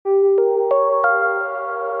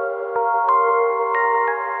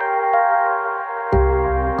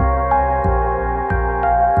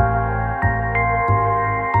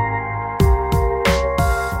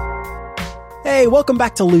Hey, welcome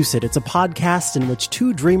back to Lucid. It's a podcast in which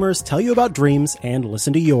two dreamers tell you about dreams and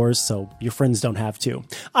listen to yours so your friends don't have to.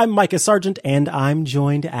 I'm Micah Sargent, and I'm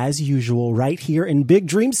joined as usual right here in Big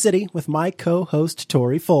Dream City with my co-host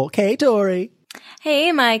Tori Folk. Hey, Tori.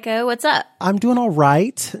 Hey, Micah. What's up? I'm doing all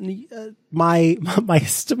right. My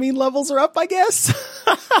histamine levels are up, I guess.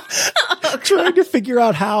 Trying to figure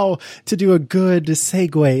out how to do a good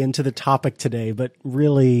segue into the topic today, but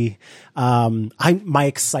really, my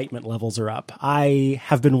excitement levels are up. I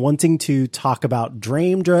have been wanting to talk about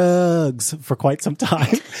dream drugs for quite some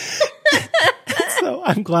time. So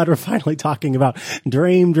I'm glad we're finally talking about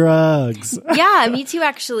dream drugs. Yeah, me too,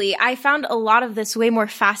 actually. I found a lot of this way more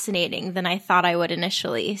fascinating than I thought I would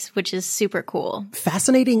initially, which is super cool.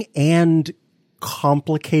 Fascinating and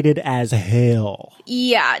complicated as hell.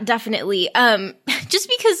 Yeah, definitely. Just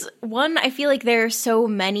because, one, I feel like there are so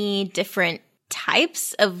many different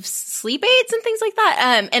types of sleep aids and things like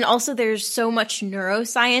that. And also there's so much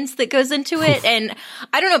neuroscience that goes into it. And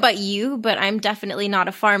I don't know about you, but I'm definitely not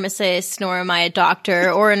a pharmacist, nor am I a doctor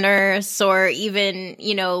or a nurse or even,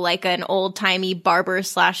 like an old timey barber /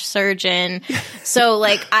 surgeon. So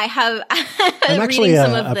like I have reading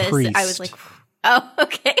some of this, priest. I was like, oh,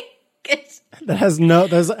 okay, good. That's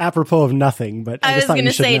apropos of nothing, but I was going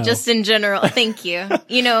to say know. Just in general. Thank you.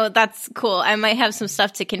 That's cool. I might have some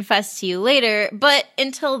stuff to confess to you later, but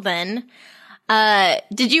until then,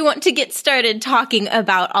 did you want to get started talking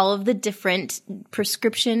about all of the different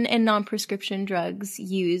prescription and non-prescription drugs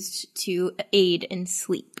used to aid in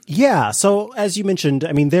sleep? Yeah. So as you mentioned,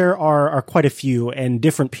 I mean, there are quite a few, and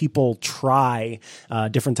different people try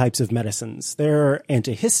different types of medicines. There are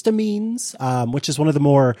antihistamines, which is one of the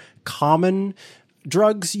more common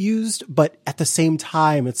drugs used, but at the same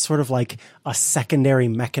time, it's sort of like a secondary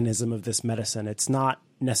mechanism of this medicine. It's not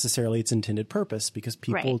necessarily its intended purpose because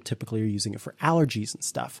people typically are using it for allergies and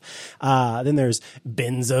stuff. Then there's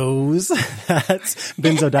benzos, that's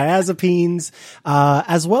benzodiazepines,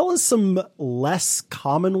 as well as some less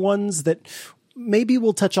common ones that maybe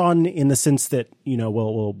we'll touch on in the sense that,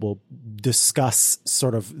 we'll discuss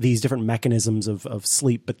sort of these different mechanisms of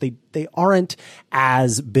sleep, but they aren't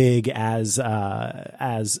as big as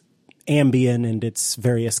Ambien and its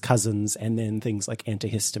various cousins, and then things like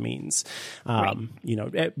antihistamines.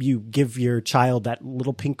 You give your child that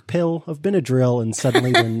little pink pill of Benadryl and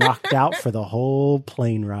suddenly they're knocked out for the whole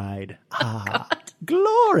plane ride.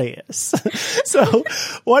 Glorious. So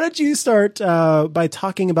why don't you start by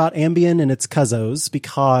talking about Ambien and its cousins,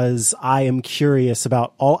 because I am curious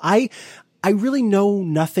about I really know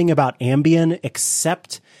nothing about Ambien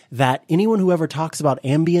except that anyone who ever talks about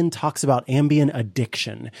Ambien talks about Ambien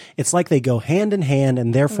addiction. It's like they go hand in hand,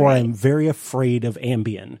 and therefore I'm very afraid of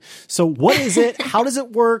Ambien. So what is it? How does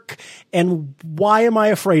it work? And why am I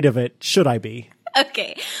afraid of it? Should I be?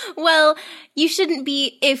 Okay. Well, you shouldn't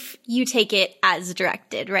be if you take it as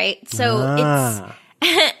directed, right? So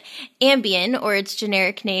it's Ambien, or its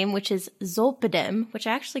generic name, which is Zolpidem, which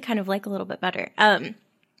I actually kind of like a little bit better.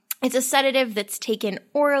 It's a sedative that's taken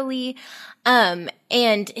orally, and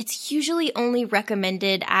it's usually only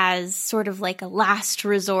recommended as sort of like a last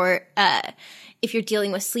resort, if you're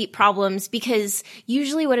dealing with sleep problems, because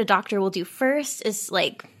usually what a doctor will do first is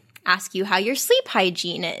like ask you how your sleep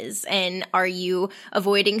hygiene is, and are you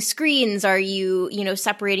avoiding screens? Are you,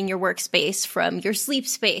 separating your workspace from your sleep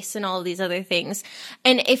space and all of these other things?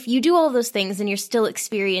 And if you do all of those things and you're still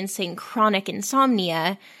experiencing chronic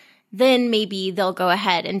insomnia, then maybe they'll go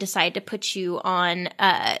ahead and decide to put you on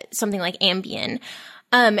something like Ambien.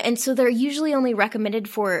 And so they're usually only recommended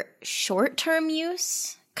for short-term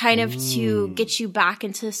use, kind of to get you back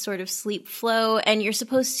into sort of sleep flow, and you're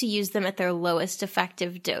supposed to use them at their lowest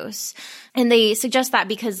effective dose. And they suggest that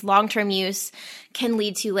because long-term use can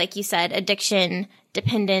lead to, like you said, addiction,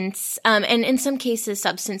 dependence, and in some cases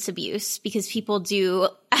substance abuse, because people do,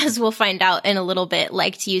 as we'll find out in a little bit,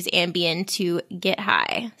 like to use Ambien to get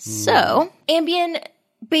high. So Ambien,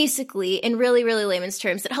 basically, in really, really layman's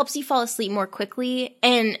terms, it helps you fall asleep more quickly,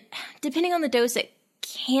 and depending on the dose, it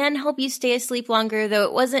can help you stay asleep longer, though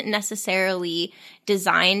it wasn't necessarily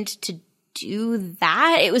designed to do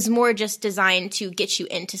that. It was more just designed to get you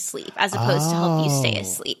into sleep as opposed to help you stay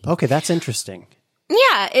asleep. Okay, that's interesting.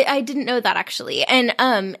 Yeah, I didn't know that actually. And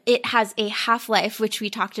it has a half-life, which we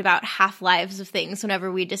talked about half-lives of things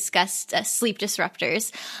whenever we discussed sleep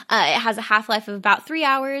disruptors. It has a half-life of about 3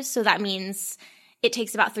 hours, so that means it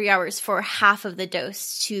takes about 3 hours for half of the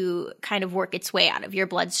dose to kind of work its way out of your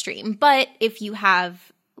bloodstream. But if you have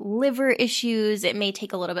liver issues, it may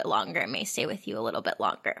take a little bit longer. It may stay with you a little bit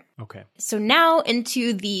longer. Okay. So now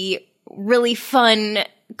into the really fun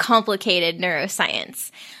complicated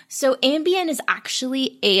neuroscience. So Ambien is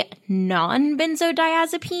actually a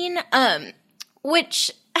non-benzodiazepine,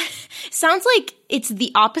 which sounds like it's the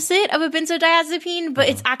opposite of a benzodiazepine, but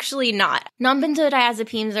it's actually not.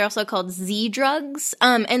 Non-benzodiazepines are also called Z drugs,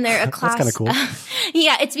 and they're a class. That's kind of cool.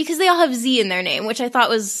 Yeah, it's because they all have Z in their name, which I thought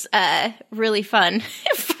was really fun.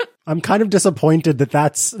 I'm kind of disappointed that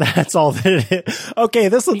that's all that it is. Okay,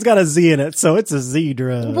 this one's got a Z in it, so it's a Z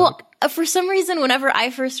drug. Well, for some reason, whenever I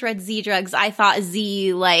first read Z drugs, I thought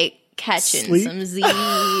Z like catching Sleep? some Z's.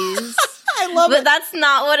 I love But it. that's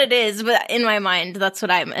not what it is. But in my mind, that's what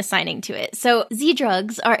I'm assigning to it. So Z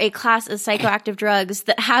drugs are a class of psychoactive drugs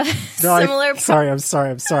that have similar. I'm sorry.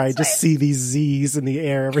 I just see these Z's in the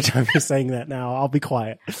air every time you're saying that now. I'll be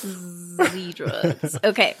quiet. Z drugs.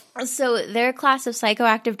 Okay. So they're a class of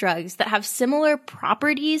psychoactive drugs that have similar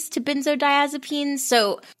properties to benzodiazepines.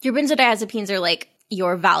 So your benzodiazepines are like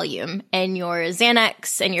your Valium and your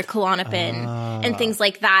Xanax and your Klonopin and things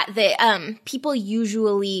like that people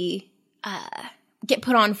usually get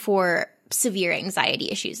put on for severe anxiety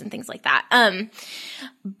issues and things like that.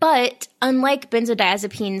 But unlike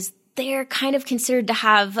benzodiazepines, they're kind of considered to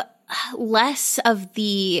have less of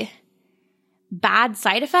the bad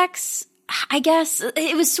side effects. I guess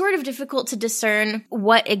it was sort of difficult to discern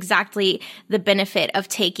what exactly the benefit of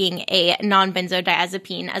taking a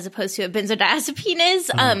non-benzodiazepine as opposed to a benzodiazepine is.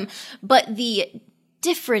 But the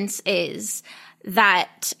difference is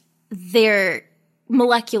that their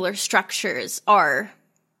molecular structures are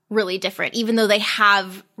really different, even though they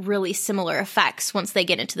have really similar effects once they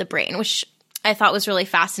get into the brain, which I thought was really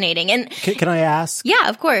fascinating. And can I ask? Yeah,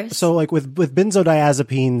 of course. So like with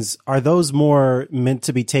benzodiazepines, are those more meant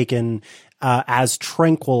to be taken as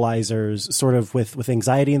tranquilizers, sort of with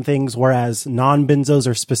anxiety and things, whereas non-benzos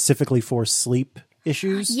are specifically for sleep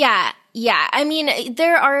issues? Yeah. I mean,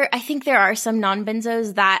 I think there are some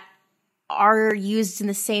non-benzos that are used in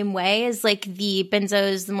the same way as like the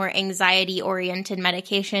benzos, the more anxiety-oriented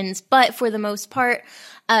medications. But for the most part,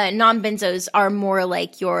 non-benzos are more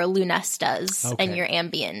like your Lunestas and your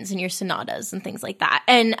Ambiens and your Sonatas and things like that.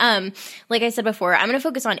 And like I said before, I'm going to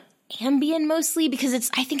focus on Ambien mostly because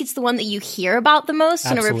I think it's the one that you hear about the most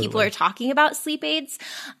whenever people are talking about sleep aids.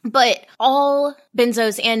 But all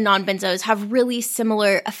benzos and non-benzos have really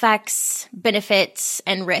similar effects, benefits,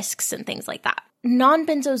 and risks and things like that.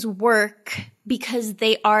 Non-benzos work because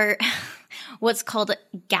they are what's called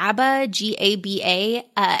GABA, G-A-B-A,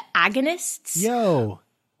 agonists. Yo,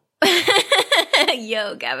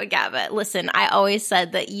 GABA. Listen, I always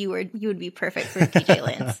said that you would be perfect for DJ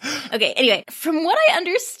Lance. Okay, anyway, from what I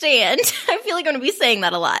understand, I feel like I'm going to be saying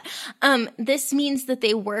that a lot. This means that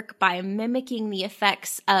they work by mimicking the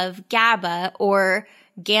effects of GABA or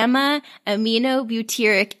gamma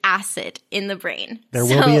aminobutyric acid in the brain. There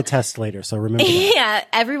will be a test later, so remember that. Yeah,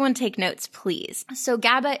 everyone take notes, please. So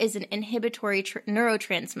GABA is an inhibitory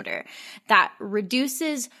neurotransmitter that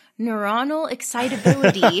reduces neuronal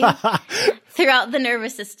excitability throughout the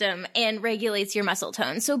nervous system and regulates your muscle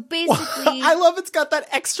tone. So basically, I love it's got that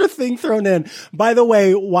extra thing thrown in. By the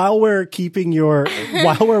way, while we're reducing your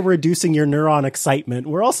neuron excitement,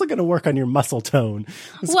 we're also going to work on your muscle tone.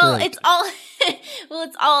 That's great. It's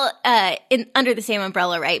all under the same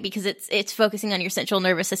umbrella, right? Because it's focusing on your central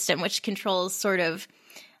nervous system, which controls sort of.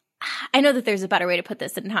 I know that there's a better way to put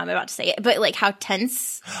this than how I'm about to say it, but like how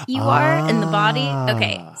tense you are in the body.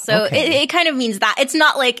 Okay. So it kind of means that. It's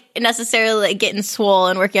not like necessarily like getting swole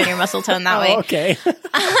and working on your muscle tone that way. Okay.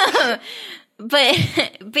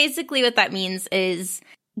 But basically what that means is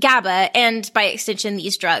GABA, and by extension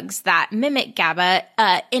these drugs that mimic GABA,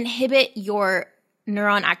 inhibit your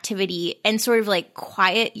neuron activity and sort of like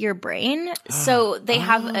quiet your brain. So they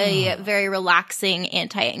have a very relaxing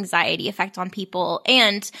anti-anxiety effect on people.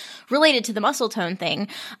 And related to the muscle tone thing,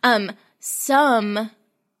 some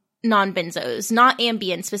non-benzos, not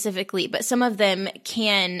Ambien specifically, but some of them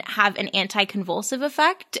can have an anti-convulsive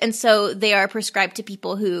effect. And so they are prescribed to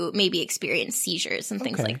people who maybe experience seizures and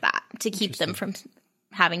things like that to keep them from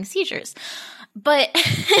having seizures. But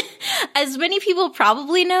as many people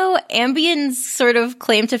probably know, Ambien's sort of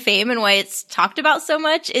claim to fame and why it's talked about so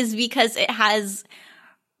much is because it has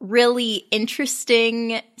really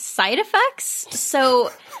interesting side effects.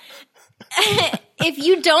 So if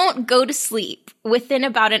you don't go to sleep within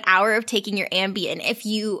about an hour of taking your Ambien, if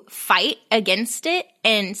you fight against it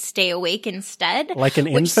and stay awake instead. Like an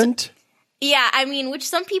infant? Yeah, I mean, which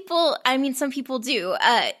some people do.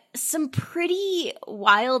 Some pretty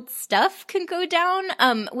wild stuff can go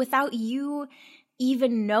down without you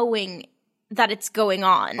even knowing that it's going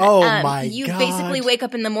on. Oh my God. You basically wake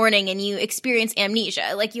up in the morning and you experience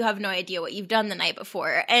amnesia. Like you have no idea what you've done the night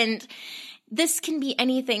before. And this can be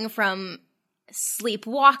anything from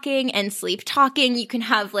sleepwalking and sleep talking. You can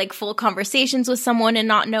have like full conversations with someone and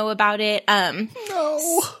not know about it.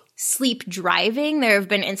 No. Sleep driving. There have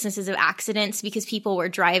been instances of accidents because people were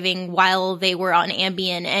driving while they were on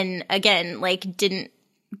Ambien and again, like didn't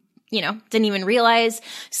even realize.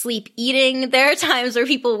 Sleep eating. There are times where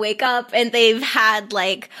people wake up and they've had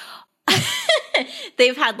like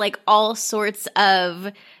all sorts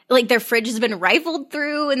God. Like their fridge has been rifled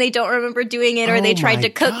through and they don't remember doing it, or they tried to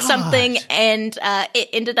cook something and it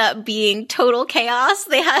ended up being total chaos.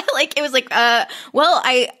 They had it was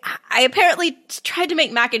I apparently tried to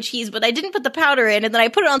make mac and cheese, but I didn't put the powder in, and then I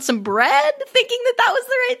put it on some bread thinking that was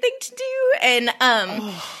the right thing to do.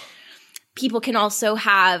 And people can also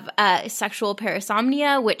have sexual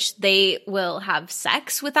parasomnia, which they will have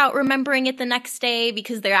sex without remembering it the next day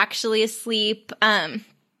because they're actually asleep.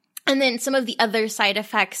 And then some of the other side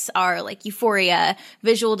effects are like euphoria,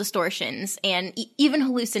 visual distortions, and even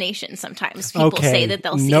hallucinations sometimes. People say that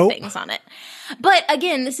they'll see things on it. But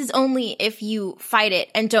again, this is only if you fight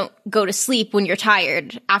it and don't go to sleep when you're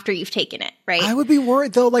tired after you've taken it, right? I would be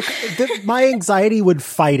worried though, my anxiety would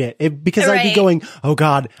fight it because I'd be going, oh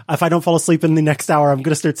God, if I don't fall asleep in the next hour, I'm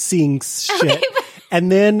going to start seeing shit.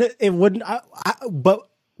 And then it wouldn't, but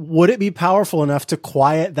would it be powerful enough to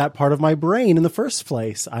quiet that part of my brain in the first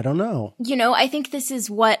place? I don't know. I think this is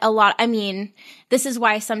what this is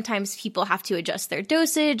why sometimes people have to adjust their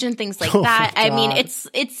dosage and things like that. I mean,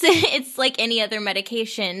 it's like any other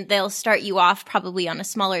medication. They'll start you off probably on a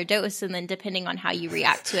smaller dose, and then depending on how you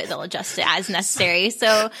react to it, they'll adjust it as necessary.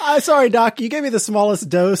 So, sorry, Doc, you gave me the smallest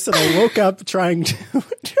dose, and I woke up trying to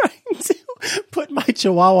put my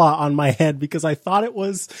chihuahua on my head because I thought it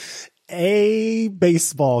was a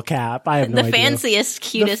baseball cap. I have no idea. The fanciest,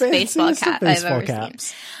 cutest baseball cap I've ever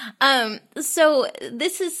seen. So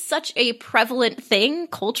this is such a prevalent thing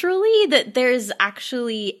culturally that there's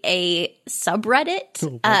actually a subreddit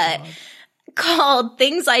called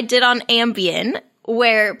Things I Did on Ambien,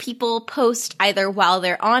 where people post either while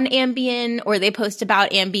they're on Ambien, or they post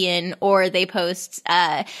about Ambien, or they post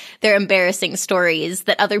their embarrassing stories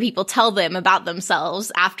that other people tell them about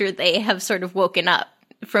themselves after they have sort of woken up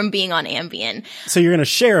from being on Ambien. So you're going to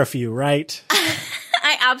share a few, right?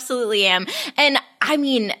 I absolutely am. And I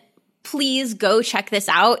mean, please go check this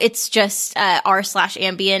out. It's just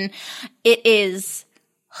r/Ambien. It is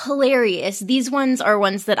hilarious. These ones are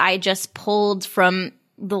ones that I just pulled from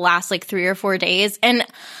the last 3 or 4 days. And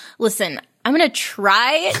listen, I'm going to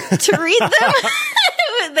try to read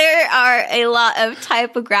them. There are a lot of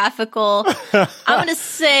typographical, I'm going to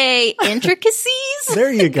say intricacies.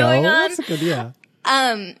 There you go. Going on. That's a good, yeah.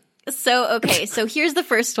 So here's the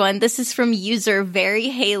first one. This is from user Very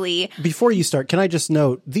Haley. Before you start, can I just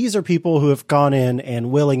note, these are people who have gone in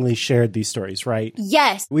and willingly shared these stories, right?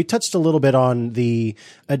 Yes. We touched a little bit on the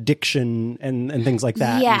addiction and things like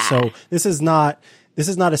that. Yeah. And so this is not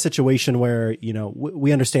a situation where,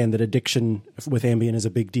 we understand that addiction with Ambien is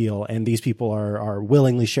a big deal, and these people are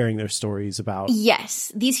willingly sharing their stories about.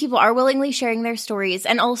 Yes. These people are willingly sharing their stories.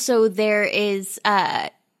 And also there is,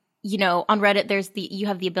 on Reddit, you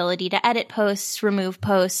have the ability to edit posts, remove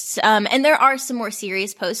posts. And there are some more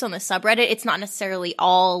serious posts on the subreddit. It's not necessarily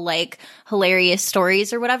all hilarious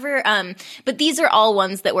stories or whatever. But these are all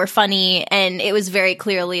ones that were funny, and it was very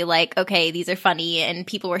clearly okay, these are funny, and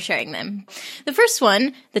people were sharing them. The first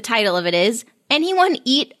one, the title of it is, "Anyone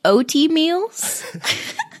Eat OT Meals?"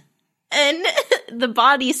 And the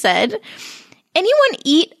body said, "Anyone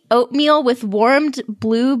eat oatmeal with warmed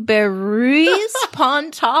blueberries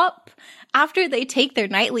on top after they take their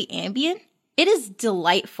nightly Ambien? It is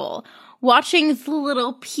delightful. Watching the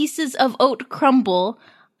little pieces of oat crumble,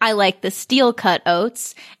 I like the steel-cut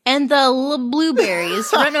oats, and the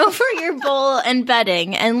blueberries run over your bowl and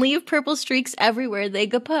bedding and leave purple streaks everywhere they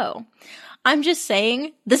go. I'm just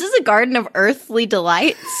saying, this is a garden of earthly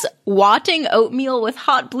delights, watching oatmeal with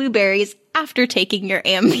hot blueberries after taking your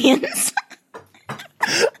Ambiens."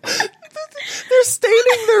 They're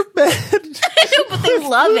staining their bed. I know, but they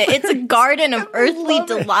love it. It's a garden of earthly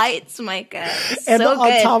delights, Micah. It's and so on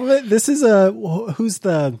good. top of it, this is who's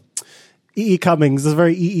the E.E. Cummings? This is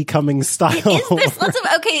very E.E. Cummings style. Is this lots of,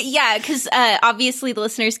 okay, yeah, because obviously the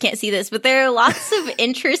listeners can't see this, but there are lots of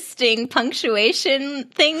interesting punctuation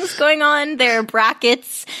things going on. There are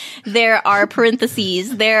brackets, there are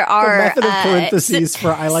parentheses, there are the method of parentheses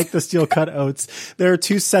for "I like the steel cut oats." There are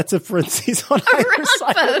 2 sets of parentheses on either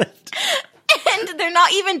side of it. And they're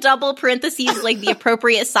not even double parentheses like the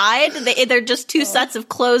appropriate side. They're just 2 sets of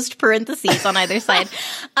closed parentheses on either side.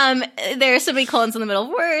 There are semicolons in the middle of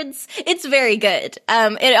words. It's very good.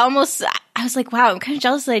 It almost, I was like, wow, I'm kind of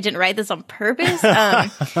jealous that I didn't write this on purpose.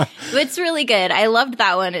 But it's really good. I loved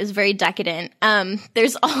that one. It was very decadent.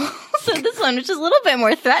 There's also this one, which is a little bit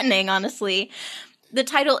more threatening, honestly. The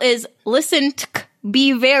title is Listen,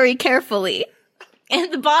 Be Very Carefully.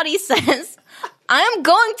 And the body says, I'm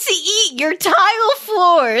going to eat your tile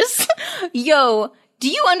floors. Yo, do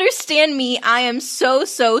you understand me? I am so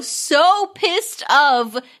pissed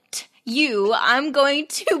of you. I'm going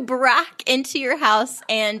to brack into your house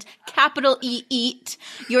and capital E eat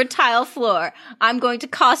your tile floor. I'm going to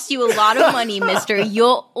cost you a lot of money, mister.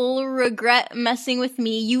 You'll regret messing with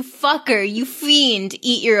me. You fucker, you fiend,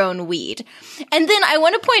 eat your own weed. And then I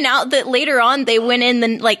want to point out that later on they went in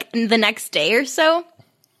the next day or so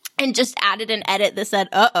and just added an edit that said,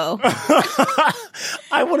 uh-oh.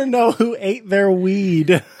 I want to know who ate their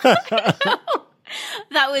weed.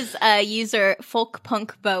 That was user Folk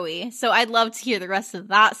Punk Bowie. So I'd love to hear the rest of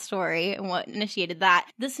that story and what initiated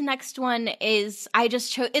that. This next one is, I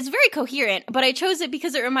just chose, it's very coherent, but I chose it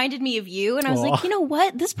because it reminded me of you. And I was like, you know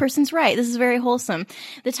what? This person's right. This is very wholesome.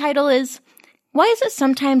 The title is, Why is it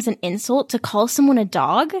sometimes an insult to call someone a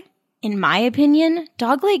dog? In my opinion,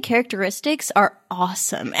 dog-like characteristics are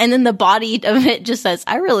awesome. And then the body of it just says,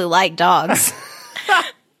 I really like dogs.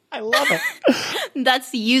 I love it. That's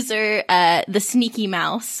the user, the sneaky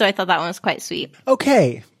mouse. So I thought that one was quite sweet.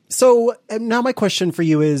 Okay. So now my question for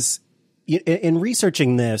you is, in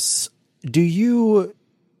researching this, do you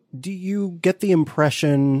get the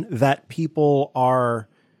impression that people are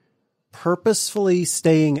purposefully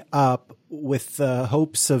staying up with the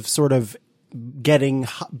hopes of sort of being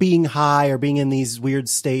high or being in these weird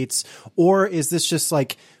states? Or is this just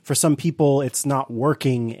like, for some people, it's not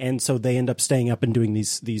working, and so they end up staying up and doing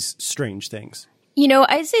these strange things? You know,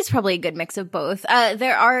 I'd say it's probably a good mix of both.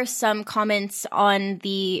 There are some comments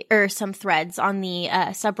some threads on the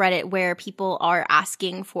subreddit where people are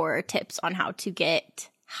asking for tips on how to get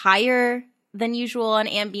higher than usual on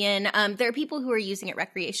Ambien. There are people who are using it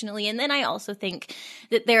recreationally, and then I also think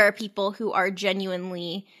that there are people who are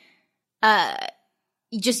genuinely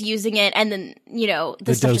just using it, and then, you know,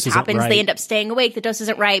 the stuff just happens. Right. They end up staying awake. The dose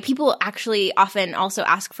isn't right. People actually often also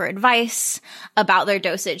ask for advice about their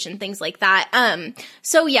dosage and things like that.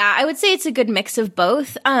 So yeah, I would say it's a good mix of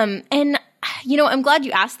both. And, you know, I'm glad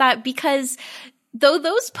you asked that, because though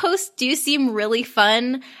those posts do seem really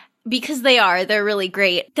fun, because they're really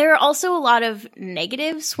great, there are also a lot of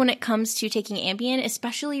negatives when it comes to taking Ambien,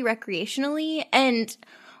 especially recreationally. And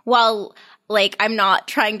while, like, I'm not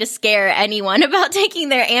trying to scare anyone about taking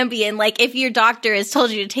their Ambien. Like, if your doctor has told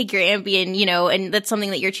you to take your Ambien, you know, and that's something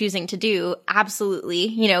that you're choosing to do, absolutely,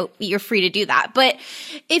 you know, you're free to do that. But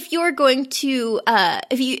if you're going to,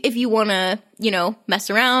 if you want to, you know, mess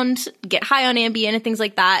around, get high on Ambien and things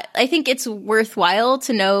like that, I think it's worthwhile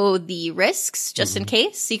to know the risks just in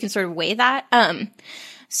case, so you can sort of weigh that.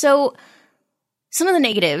 So some of the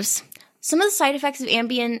negatives, some of the side effects of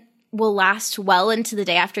Ambien will last well into the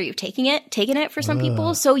day after you've taken it for some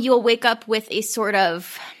people. So you'll wake up with a sort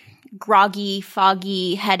of groggy,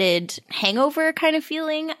 foggy headed hangover kind of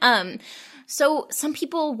feeling. So some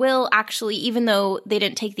people will actually, even though they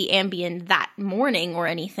didn't take the Ambien that morning or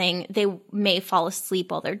anything, they may fall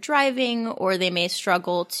asleep while they're driving, or they may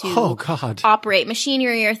struggle to operate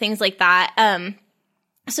machinery or things like that.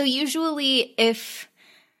 So usually if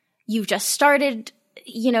you've just started,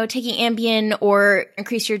 you know, taking Ambien or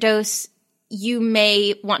increase your dose, you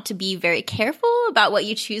may want to be very careful about what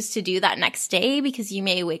you choose to do that next day, because you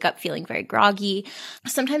may wake up feeling very groggy.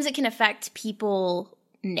 Sometimes it can affect people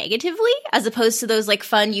negatively, as opposed to those like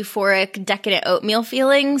fun, euphoric, decadent oatmeal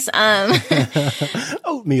feelings.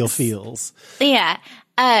 Oatmeal feels. Yeah.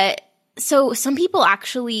 So some people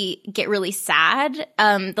actually get really sad.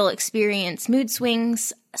 They'll experience mood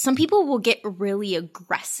swings. Some people will get really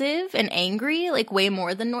aggressive and angry, like way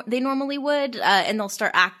more than they normally would. And they'll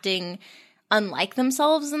start acting unlike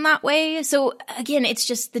themselves in that way. So again, it's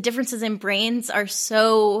just the differences in brains are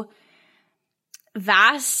so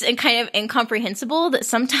vast and kind of incomprehensible that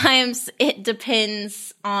sometimes it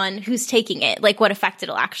depends on who's taking it, like what effect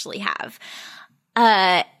it'll actually have.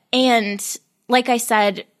 And like I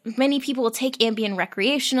said, many people will take Ambien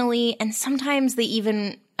recreationally, and sometimes they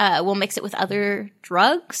even will mix it with other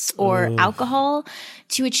drugs or alcohol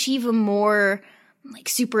to achieve a more like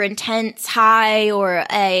super intense high or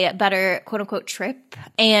a better quote unquote trip.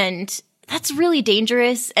 And that's really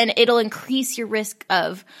dangerous, and it'll increase your risk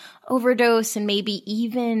of overdose, and maybe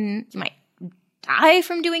even you might die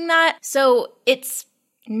from doing that. So it's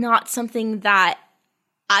not something that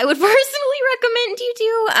I would personally recommend you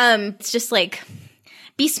do. It's just like,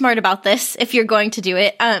 be smart about this if you're going to do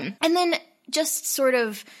it. And then just sort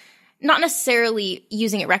of not necessarily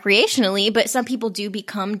using it recreationally, but some people do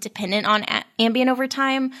become dependent on Ambien over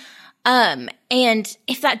time. And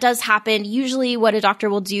if that does happen, usually what a doctor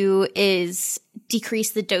will do is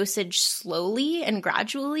decrease the dosage slowly and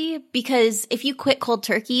gradually, because if you quit cold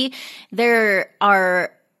turkey, there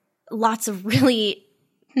are lots of really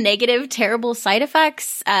negative, terrible side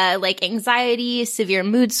effects, like anxiety, severe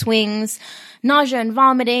mood swings, nausea and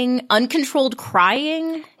vomiting, uncontrolled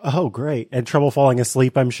crying. Oh, great. And trouble falling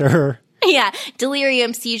asleep, I'm sure. Yeah,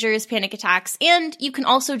 delirium, seizures, panic attacks, and you can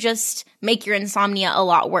also just make your insomnia a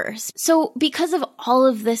lot worse. So because of all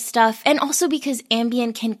of this stuff, and also because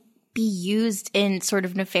Ambien can be used in sort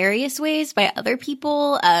of nefarious ways by other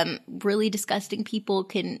people, really disgusting people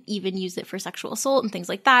can even use it for sexual assault and things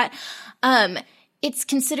like that, it's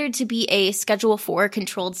considered to be a Schedule IV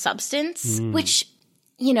controlled substance, which,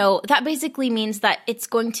 you know, that basically means that it's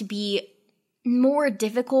going to be more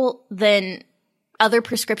difficult than other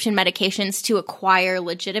prescription medications to acquire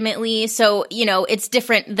legitimately. So, you know, it's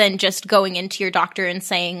different than just going into your doctor and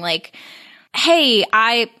saying like, hey,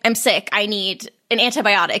 I am sick, I need an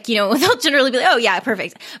antibiotic. You know, they'll generally be like, oh yeah,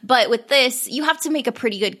 perfect. But with this, you have to make a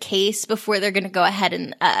pretty good case before they're going to go ahead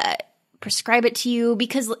and prescribe it to you,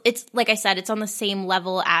 because it's, like I said, it's on the same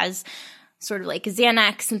level as sort of like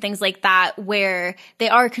Xanax and things like that, where they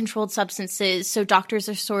are controlled substances. So doctors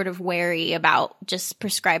are sort of wary about just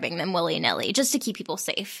prescribing them willy-nilly just to keep people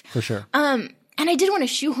safe. For sure. And I did want to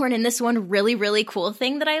shoehorn in this one really, really cool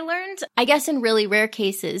thing that I learned. I guess in really rare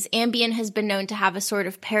cases, Ambien has been known to have a sort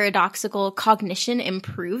of paradoxical cognition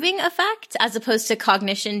improving effect as opposed to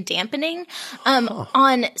cognition dampening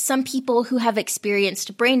on some people who have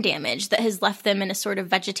experienced brain damage that has left them in a sort of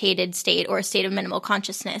vegetated state or a state of minimal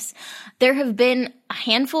consciousness. There have been a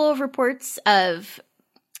handful of reports of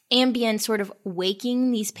Ambien sort of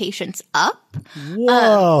waking these patients up,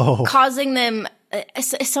 causing them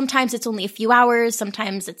sometimes it's only a few hours,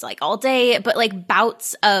 sometimes it's like all day, but like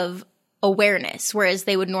bouts of awareness, whereas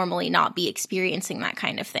they would normally not be experiencing that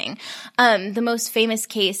kind of thing. The most famous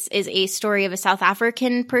case is a story of a South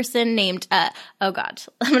African person named, oh God,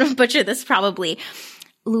 I'm going to butcher this probably,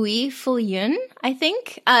 Louis Fullion, I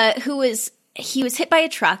think, he was hit by a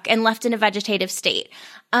truck and left in a vegetative state.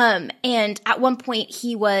 And at one point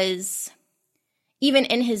he was, even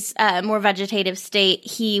in his more vegetative state,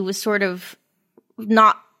 he was sort of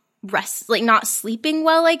not sleeping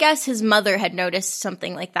well, I guess. His mother had noticed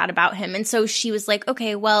something like that about him. And so she was like,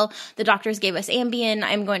 okay, well, the doctors gave us Ambien,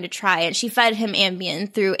 I'm going to try. And she fed him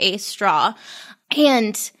Ambien through a straw.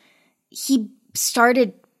 And he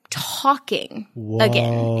started talking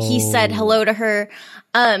again. He said hello to her,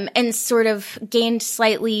 and sort of gained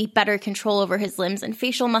slightly better control over his limbs and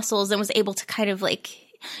facial muscles, and was able to kind of like,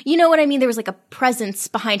 you know what I mean? There was like a presence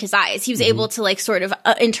behind his eyes. He was able to like sort of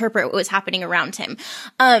interpret what was happening around him.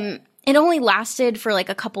 It only lasted for like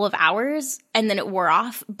a couple of hours and then it wore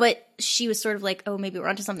off, but she was sort of like, oh, maybe we're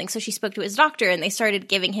onto something. So she spoke to his doctor and they started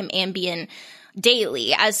giving him Ambien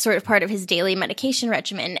daily as sort of part of his daily medication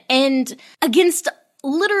regimen. And against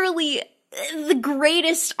literally the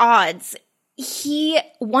greatest odds, he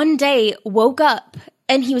one day woke up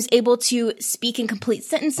and he was able to speak in complete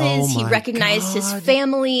sentences. He recognized his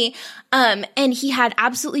family. And he had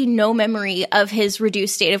absolutely no memory of his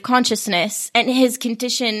reduced state of consciousness. And his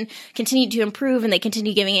condition continued to improve, and they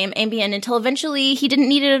continued giving him Ambien until eventually he didn't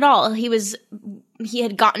need it at all. He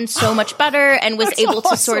had gotten so much better and was able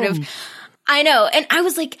to sort of, I know. And I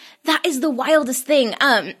was like, that is the wildest thing.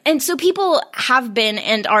 And so people have been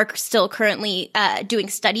and are still currently doing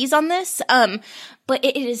studies on this. But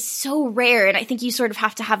it is so rare. And I think you sort of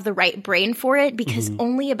have to have the right brain for it, because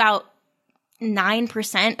only about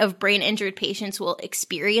 9% of brain injured patients will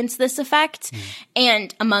experience this effect.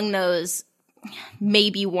 And among those,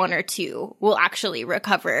 maybe 1 or 2 will actually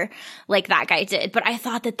recover like that guy did. But I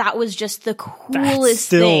thought that was just the coolest thing. That's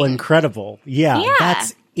still incredible. Yeah.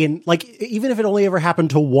 That's even if it only ever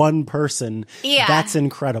happened to one person, that's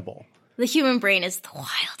incredible. The human brain is the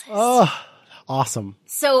wildest. Oh, awesome.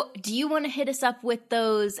 So do you want to hit us up with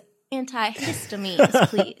those antihistamines,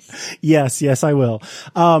 please? Yes, I will.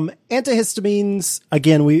 Antihistamines,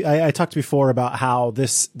 again, I talked before about how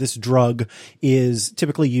this drug is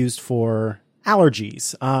typically used for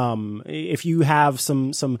allergies. If you have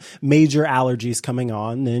some major allergies coming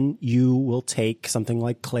on, then you will take something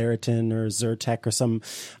like Claritin or Zyrtec or some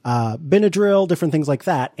Benadryl, different things like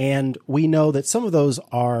that. And we know that some of those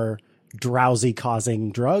are drowsy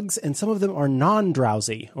causing drugs and some of them are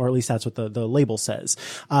non-drowsy, or at least that's what the label says.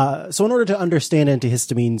 So in order to understand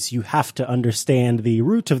antihistamines, you have to understand the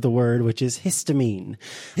root of the word, which is histamine.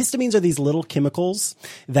 Histamines are these little chemicals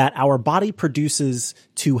that our body produces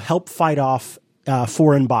to help fight off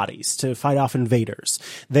foreign bodies, to fight off invaders.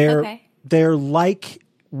 They're like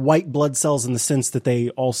white blood cells in the sense that they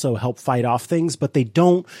also help fight off things, but they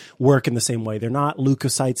don't work in the same way. They're not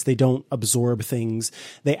leukocytes. They don't absorb things.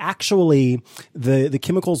 They actually, the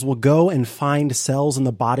chemicals will go and find cells in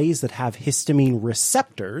the bodies that have histamine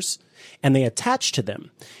receptors, and they attach to them.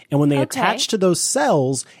 And when they attach to those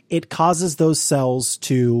cells, it causes those cells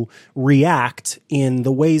to react in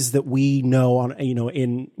the ways that we know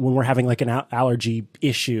when we're having like an allergy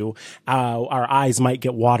issue. Our eyes might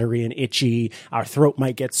get watery and itchy. Our throat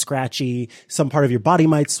might get scratchy. Some part of your body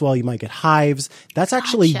might swell. You might get hives. That's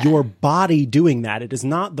actually your body doing that. It is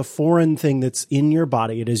not the foreign thing that's in your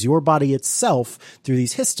body. It is your body itself through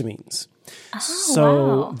these histamines.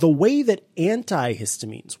 The way that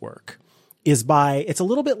antihistamines work is it's a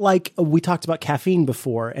little bit like we talked about caffeine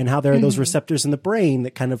before, and how there are those receptors in the brain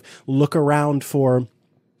that kind of look around for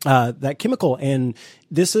that chemical. And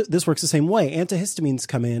this works the same way. Antihistamines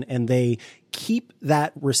come in and they keep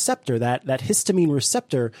that receptor, that histamine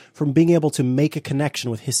receptor, from being able to make a connection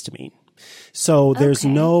with histamine. So there's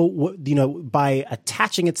by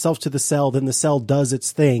attaching itself to the cell, then the cell does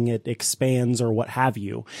its thing. It expands or what have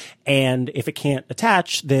you. And if it can't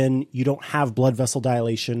attach, then you don't have blood vessel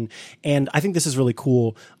dilation. And I think this is really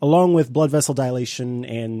cool. Along with blood vessel dilation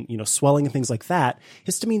and, swelling and things like that,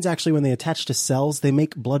 histamines actually, when they attach to cells, they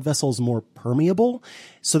make blood vessels more permeable.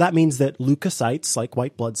 So that means that leukocytes, like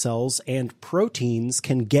white blood cells, and proteins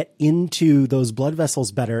can get into those blood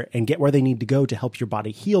vessels better and get where they need to go to help your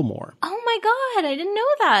body heal more. Oh my God, I didn't know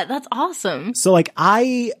that. That's awesome. So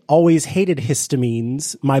I always hated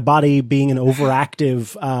histamines, my body being an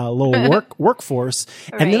overactive little workforce.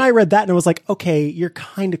 Right. And then I read that and I was like, okay, you're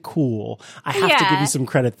kind of cool. I have to give you some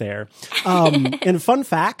credit there. And fun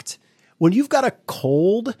fact, when you've got a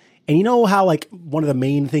cold, and you know how one of the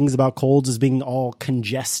main things about colds is being all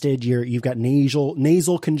congested, you've got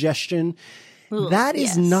nasal congestion. That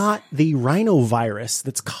is not the rhinovirus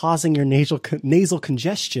that's causing your nasal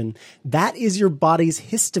congestion. That is your body's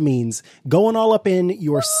histamines going all up in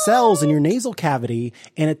your cells in your nasal cavity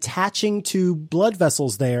and attaching to blood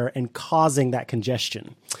vessels there and causing that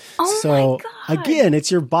congestion. Oh my God. Again,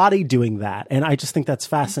 it's your body doing that. And I just think that's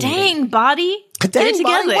fascinating. Dang, body. Dang,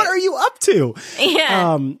 body, what are you up to?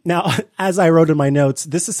 Yeah. Now, as I wrote in my notes,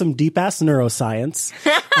 this is some deep-ass neuroscience.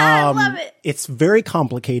 I love it. It's very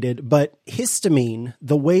complicated, but histamine,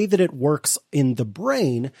 the way that it works in the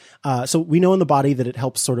brain, so we know in the body that it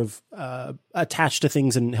helps sort of attach to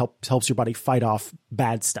things and helps your body fight off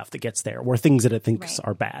bad stuff that gets there, or things that it thinks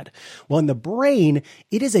are bad. Well, in the brain,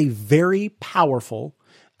 it is a very powerful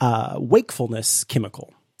wakefulness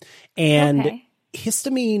chemical. And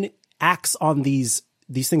histamine acts on these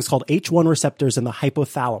things called H1 receptors in the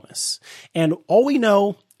hypothalamus. And all we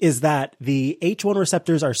know is that the H1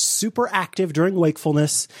 receptors are super active during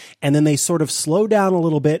wakefulness, and then they sort of slow down a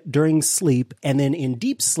little bit during sleep, and then in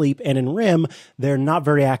deep sleep and in REM, they're not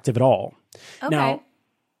very active at all. Okay. Now,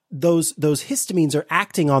 those histamines are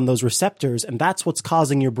acting on those receptors, and that's what's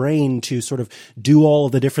causing your brain to sort of do all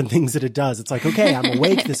of the different things that it does. It's like, okay, I'm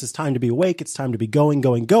awake. This is time to be awake. It's time to be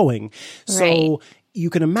going. So you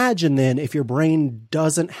can imagine then if your brain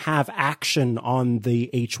doesn't have action on the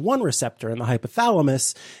H1 receptor in the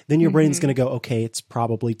hypothalamus, then your brain's going to go, okay, it's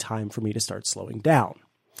probably time for me to start slowing down.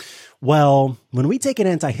 Well, when we take an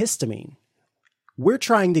antihistamine, we're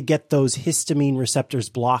trying to get those histamine receptors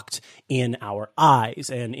blocked in our eyes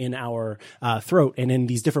and in our throat and in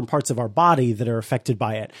these different parts of our body that are affected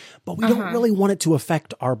by it. But we don't really want it to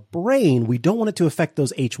affect our brain. We don't want it to affect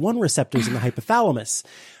those H1 receptors in the hypothalamus.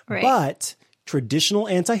 Right. But traditional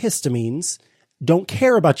antihistamines don't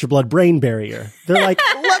care about your blood-brain barrier. They're like,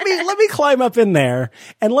 let me climb up in there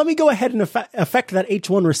and let me go ahead and affect that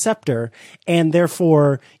H1 receptor, and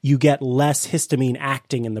therefore you get less histamine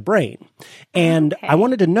acting in the brain. And I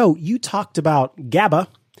wanted to note, you talked about GABA.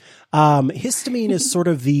 Histamine is sort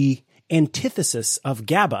of the antithesis of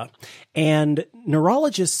GABA, and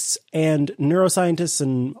neurologists and neuroscientists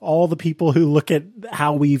and all the people who look at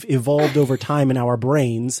how we've evolved over time in our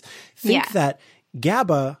brains think that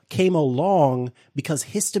GABA came along because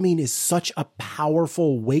histamine is such a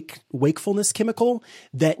powerful wakefulness chemical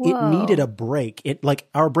that it needed a break. It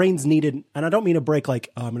our brains needed, and I don't mean a break like,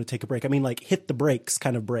 oh, I'm going to take a break. I mean like hit the brakes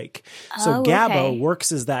kind of break. So GABA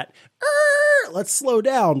works as that, let's slow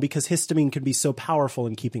down, because histamine can be so powerful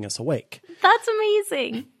in keeping us awake. That's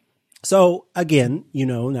amazing. So again,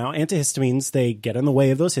 now antihistamines, they get in the way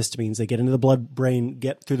of those histamines. They get into the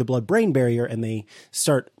get through the blood-brain barrier, and they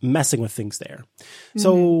start messing with things there.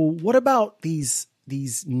 So what about these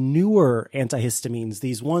newer antihistamines,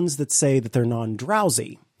 these ones that say that they're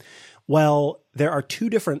non-drowsy? Well, there are two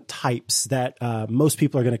different types that most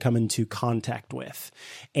people are going to come into contact with.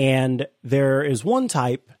 And there is one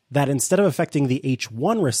type that instead of affecting the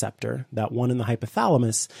H1 receptor, that one in the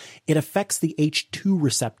hypothalamus, it affects the H2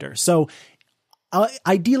 receptor. So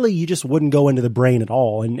ideally, you just wouldn't go into the brain at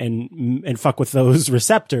all and fuck with those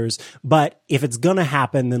receptors. But if it's going to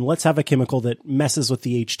happen, then let's have a chemical that messes with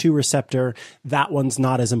the H2 receptor. That one's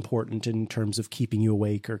not as important in terms of keeping you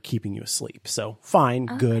awake or keeping you asleep. So fine,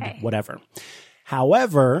 good, whatever.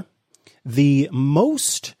 However, the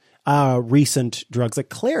most recent drugs like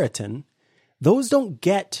Claritin, those don't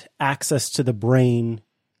get access to the brain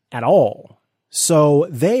at all. So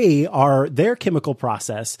their chemical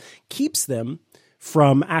process keeps them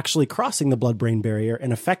from actually crossing the blood-brain barrier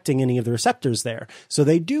and affecting any of the receptors there. So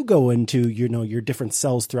they do go into, your different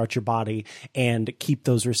cells throughout your body and keep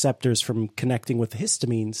those receptors from connecting with the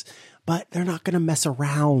histamines, but they're not going to mess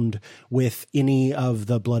around with any of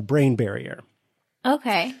the blood-brain barrier.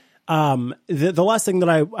 Okay. The last thing that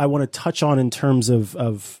I want to touch on in terms of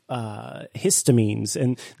histamines,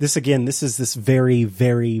 and this is this very,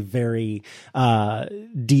 very, very,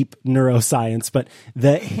 deep neuroscience, but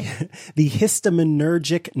the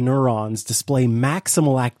histaminergic neurons display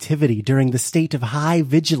maximal activity during the state of high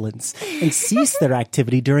vigilance and cease their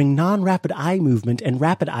activity during non-rapid eye movement and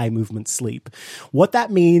rapid eye movement sleep. What that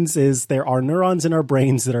means is there are neurons in our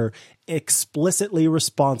brains that are explicitly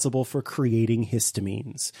responsible for creating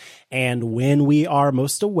histamines. And when we are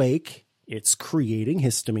most awake, it's creating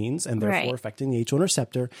histamines and therefore affecting the H1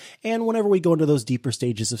 receptor. And whenever we go into those deeper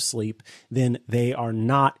stages of sleep, then they are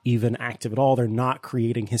not even active at all. They're not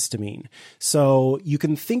creating histamine. So you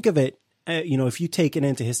can think of it, if you take an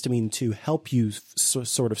antihistamine to help you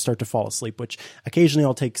sort of start to fall asleep, which occasionally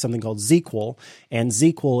I'll take something called ZzzQuil, and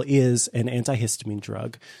ZzzQuil is an antihistamine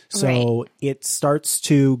drug. So it starts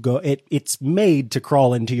to go, it's made to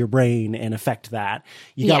crawl into your brain and affect that.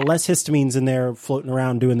 You got less histamines in there floating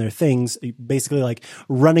around doing their things, basically like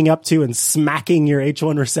running up to and smacking your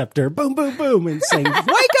H1 receptor, boom, boom, boom, and saying,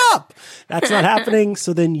 wake up! That's not happening.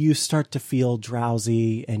 So then you start to feel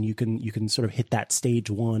drowsy and you can sort of hit that stage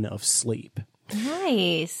 1 of sleep.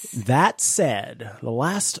 Nice. That said, the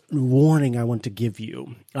last warning I want to give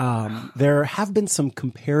you, there have been some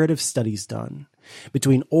comparative studies done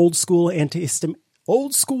between old school antihistamines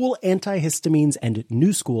and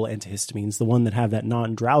new school antihistamines, the one that have that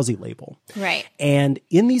non-drowsy label. Right. And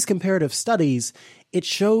in these comparative studies, it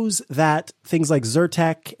shows that things like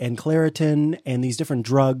Zyrtec and Claritin and these different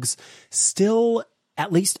drugs still,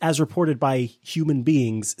 at least as reported by human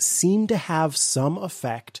beings, seem to have some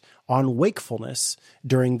effect on wakefulness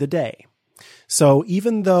during the day. So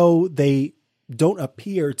even though they don't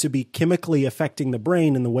appear to be chemically affecting the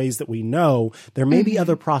brain in the ways that we know, there may be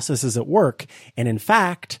other processes at work. And in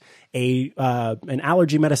fact, an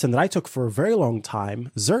allergy medicine that I took for a very long time,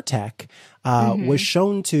 Zyrtec, was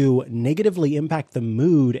shown to negatively impact the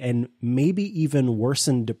mood and maybe even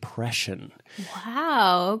worsen depression.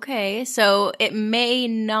 Wow. Okay. So it may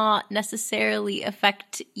not necessarily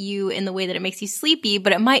affect you in the way that it makes you sleepy,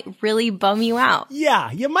 but it might really bum you out. Yeah,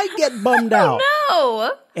 you might get bummed out.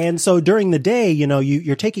 No. And so during the day,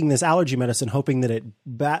 you're taking this allergy medicine hoping that it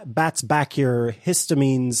bats back your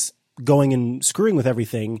histamines going and screwing with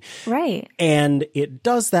everything. Right. And it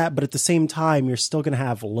does that, but at the same time, you're still going to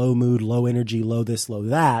have low mood, low energy, low this, low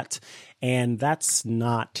that. And that's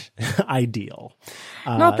not ideal.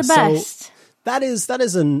 Not the best. So that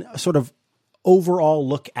is an sort of overall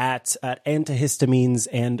look at antihistamines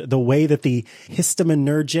and the way that the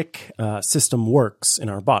histaminergic system works in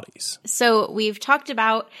our bodies. So we've talked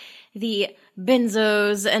about the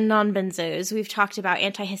benzos and non-benzos. We've talked about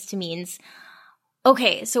antihistamines.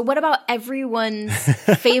 Okay, so what about everyone's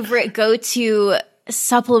favorite go-to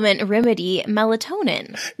supplement remedy,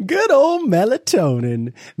 melatonin? Good old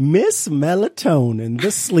melatonin. Miss Melatonin,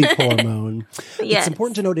 the sleep hormone. Yes. It's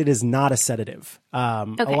important to note it is not a sedative. A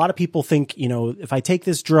lot of people think, if I take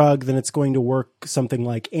this drug, then it's going to work something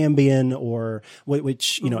like Ambien or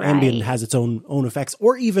which, Ambien has its own effects,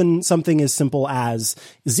 or even something as simple as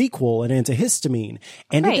ZzzQuil, an antihistamine.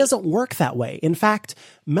 And it doesn't work that way. In fact,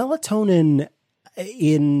 melatonin,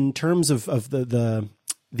 in terms of the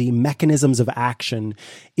mechanisms of action,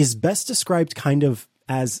 is best described kind of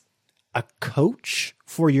as a coach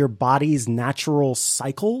for your body's natural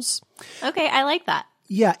cycles. Okay, I like that.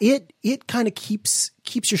 Yeah, it kind of keeps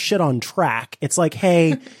your shit on track. It's like,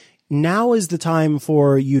 hey, now is the time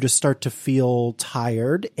for you to start to feel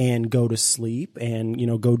tired and go to sleep and,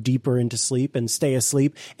 go deeper into sleep and stay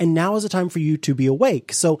asleep. And now is the time for you to be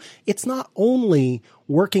awake. So it's not only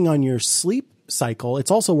working on your sleep cycle,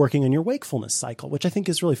 it's also working on your wakefulness cycle, which I think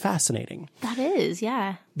is really fascinating. That is,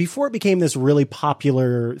 yeah. Before it became this really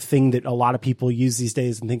popular thing that a lot of people use these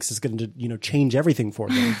days and thinks is going to, change everything for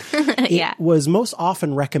them, it was most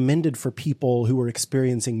often recommended for people who were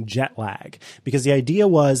experiencing jet lag, because the idea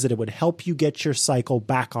was that it would help you get your cycle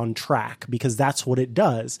back on track, because that's what it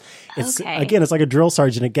does. Again, it's like a drill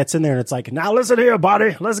sergeant. It gets in there and it's like, now listen here,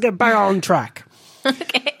 buddy, let's get back on track.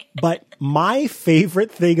 Okay. But my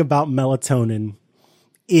favorite thing about melatonin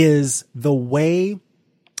is the way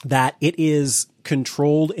that it is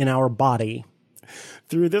controlled in our body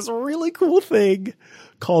through this really cool thing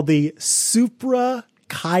called the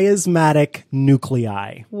suprachiasmatic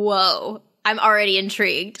nuclei. Whoa. I'm already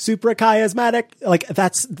intrigued. Suprachiasmatic,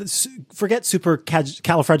 forget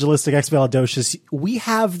supercalifragilisticexpialidocious. We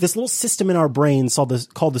have this little system in our brains called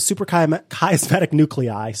the suprachiasmatic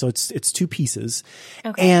nuclei. So it's two pieces.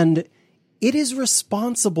 Okay. And it is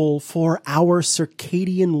responsible for our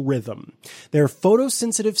circadian rhythm. There are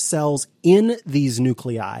photosensitive cells in these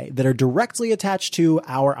nuclei that are directly attached to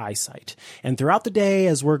our eyesight. And throughout the day,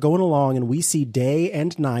 as we're going along and we see day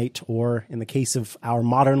and night, or in the case of our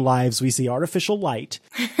modern lives, we see artificial light,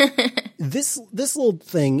 this little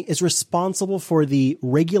thing is responsible for the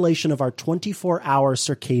regulation of our 24-hour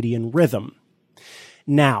circadian rhythm.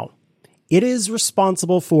 Now, it is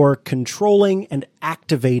responsible for controlling and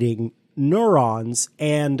activating neurons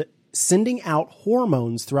and sending out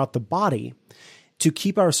hormones throughout the body to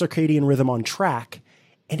keep our circadian rhythm on track.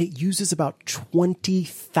 And it uses about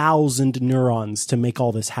 20,000 neurons to make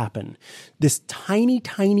all this happen. This tiny,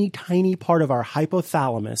 tiny, tiny part of our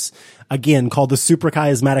hypothalamus, again called the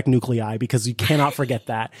suprachiasmatic nuclei, because you cannot forget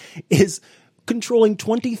that, is controlling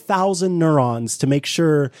 20,000 neurons to make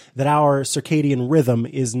sure that our circadian rhythm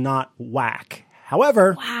is not whack.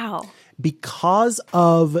 However, because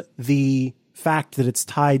of the fact that it's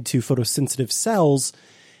tied to photosensitive cells,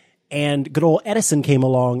 and good old Edison came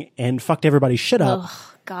along and fucked everybody's shit up.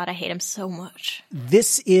 Oh, God, I hate him so much.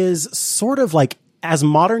 This is sort of like, as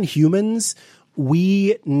modern humans,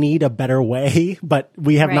 we need a better way, but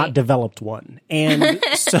we have not developed one. And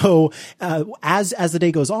so as the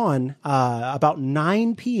day goes on, about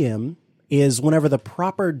 9 p.m., is whenever the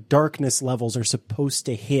proper darkness levels are supposed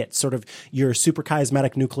to hit. Sort of your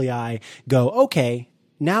suprachiasmatic nuclei go, okay,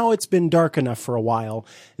 now it's been dark enough for a while.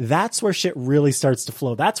 That's where shit really starts to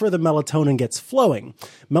flow. That's where the melatonin gets flowing.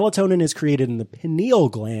 Melatonin is created in the pineal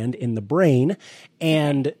gland in the brain,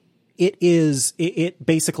 and it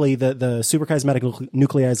basically, the suprachiasmatic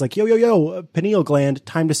nuclei is like, yo, pineal gland,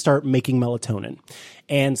 time to start making melatonin.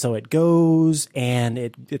 And so it goes and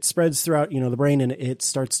it spreads throughout, the brain, and it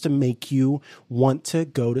starts to make you want to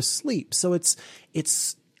go to sleep. So it's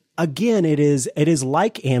again, it is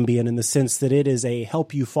like Ambien in the sense that it is a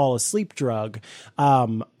help you fall asleep drug,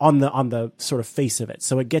 on the sort of face of it.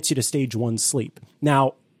 So it gets you to stage 1 sleep.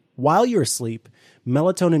 Now, while you're asleep,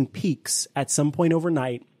 melatonin peaks at some point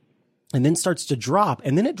overnight, and then starts to drop.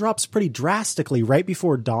 And then it drops pretty drastically right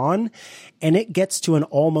before dawn, and it gets to an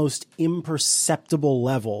almost imperceptible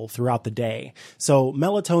level throughout the day. So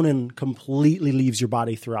melatonin completely leaves your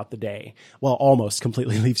body throughout the day. Well, almost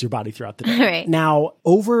completely leaves your body throughout the day. Right. Now,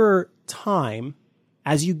 over time,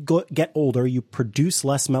 as you get older, you produce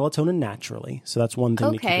less melatonin naturally. So that's one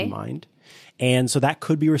thing to keep in mind. And so that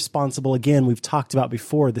could be responsible. Again, we've talked about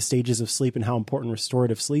before the stages of sleep and how important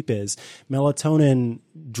restorative sleep is. Melatonin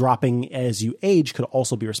dropping as you age could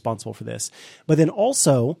also be responsible for this. But then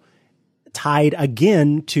also tied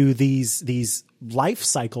again to these life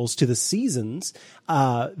cycles, to the seasons,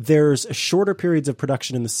 there's shorter periods of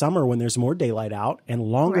production in the summer when there's more daylight out, and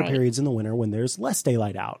longer periods in the winter when there's less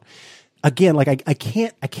daylight out. Again, like I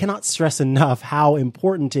cannot stress enough how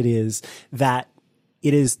important it is that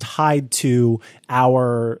it is tied to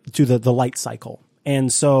the light cycle.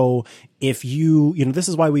 And so if this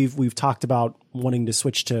is why we've talked about wanting to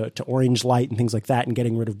switch to orange light and things like that, and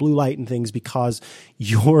getting rid of blue light and things, because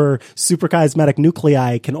your suprachiasmatic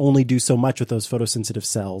nuclei can only do so much with those photosensitive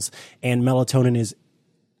cells. And melatonin is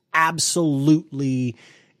absolutely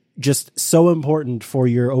just so important for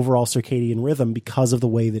your overall circadian rhythm because of the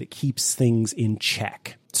way that it keeps things in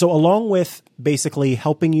check. So along with basically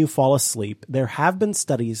helping you fall asleep, there have been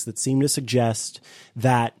studies that seem to suggest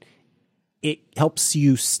that it helps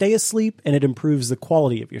you stay asleep and it improves the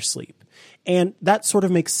quality of your sleep. And that sort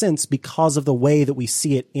of makes sense because of the way that we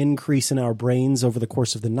see it increase in our brains over the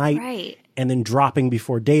course of the night and then dropping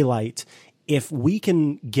before daylight. If we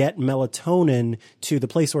can get melatonin to the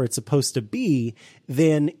place where it's supposed to be,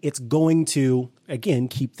 then it's going to, again,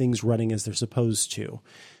 keep things running as they're supposed to.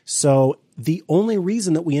 So the only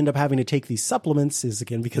reason that we end up having to take these supplements is,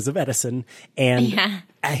 again, because of Edison and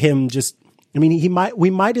him just I mean,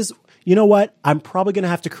 you know what? I'm probably going to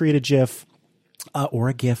have to create a GIF or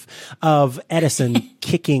a GIF of Edison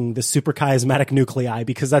kicking the superchiasmatic nuclei,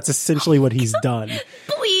 because that's essentially what he's done.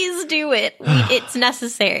 Please do it. It's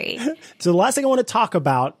necessary. So the last thing I want to talk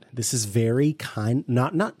about, this is very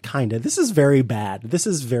this is very bad. This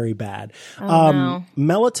is very bad. No.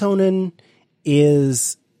 Melatonin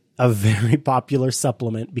is a very popular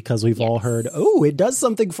supplement because we've all heard, oh, it does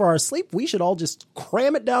something for our sleep. We should all just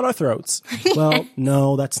cram it down our throats. Well,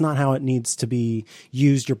 no, that's not how it needs to be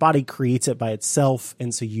used. Your body creates it by itself.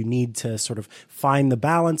 And so you need to sort of find the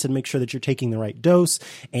balance and make sure that you're taking the right dose.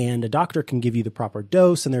 And a doctor can give you the proper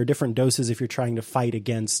dose. And there are different doses if you're trying to fight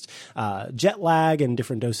against jet lag, and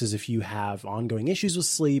different doses if you have ongoing issues with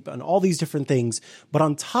sleep, and all these different things. But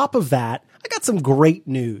on top of that, I got some great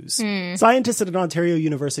news. Scientists at an Ontario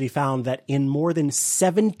university found that in more than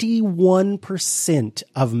 71%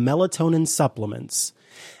 of melatonin supplements,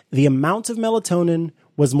 the amount of melatonin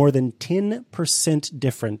was more than 10%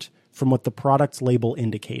 different from what the product label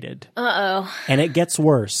indicated. Uh-oh. And it gets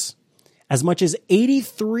worse. As much as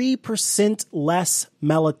 83% less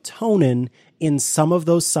melatonin in some of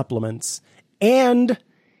those supplements, and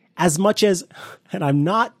as much as, and I'm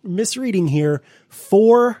not misreading here,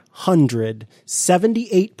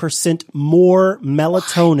 478% more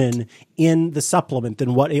melatonin in the supplement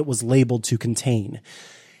than what it was labeled to contain.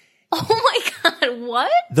 Oh my God,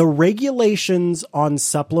 what? The regulations on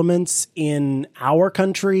supplements in our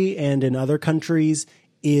country and in other countries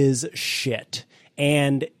is shit.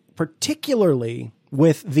 And particularly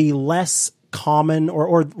with the less common,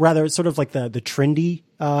 or rather sort of like the trendy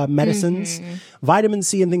medicines, vitamin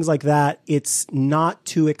C and things like that, it's not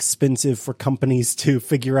too expensive for companies to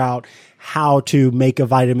figure out how to make a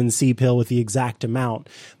vitamin C pill with the exact amount.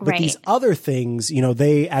 But these other things,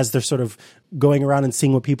 as they're sort of going around and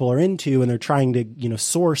seeing what people are into, and they're trying to,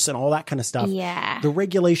 source and all that kind of stuff. Yeah. The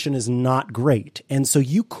regulation is not great. And so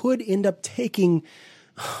you could end up taking,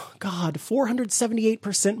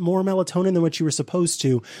 478% more melatonin than what you were supposed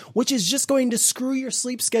to, which is just going to screw your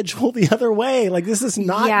sleep schedule the other way. Like, this is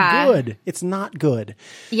not good. It's not good.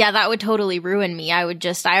 Yeah, that would totally ruin me. I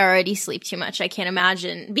already sleep too much. I can't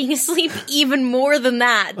imagine being asleep even more than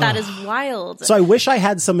that. That is wild. So I wish I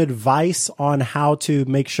had some advice on how to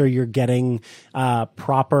make sure you're getting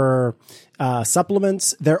proper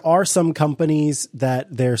supplements. There are some companies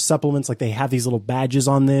that their supplements, like, they have these little badges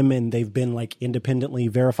on them and they've been like independently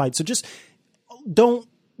verified. So just don't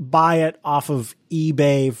buy it off of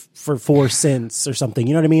eBay for 4 cents or something.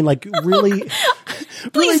 You know what I mean? Like, really,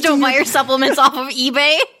 please don't buy your supplements off of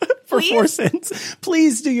eBay. For 4 cents.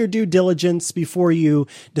 Please do your due diligence before you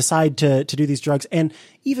decide to do these drugs. And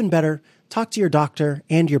even better, talk to your doctor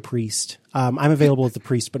and your priest. I'm available with the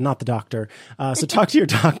priest, but not the doctor. So talk to your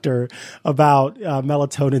doctor about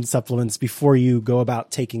melatonin supplements before you go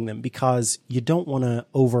about taking them, because you don't want to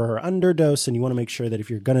over or underdose, and you want to make sure that if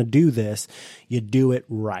you're going to do this, you do it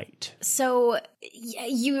right. So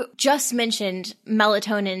you just mentioned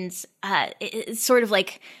melatonin's it's sort of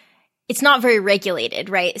like, it's not very regulated,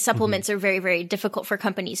 right? Supplements are very, very difficult for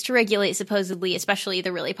companies to regulate, supposedly, especially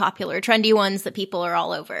the really popular, trendy ones that people are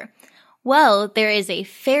all over. Well, there is a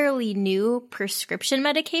fairly new prescription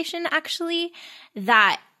medication, actually,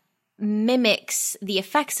 that mimics the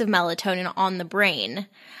effects of melatonin on the brain.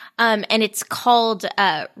 And it's called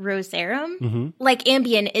Rosarum. Like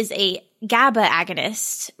Ambien is a GABA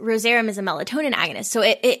agonist. Rosarum is a melatonin agonist. So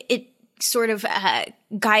it sort of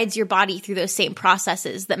guides your body through those same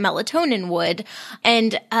processes that melatonin would.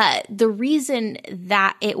 And the reason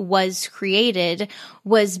that it was created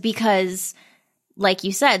was because, like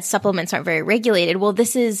you said, supplements aren't very regulated. Well,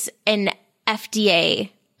 this is an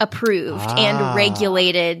FDA approved and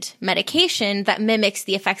regulated medication that mimics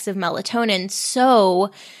the effects of melatonin.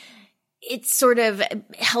 So it's sort of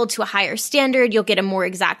held to a higher standard. You'll get a more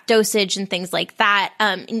exact dosage and things like that.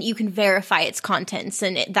 And you can verify its contents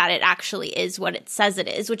and that it actually is what it says it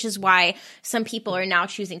is, which is why some people are now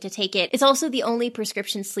choosing to take it. It's also the only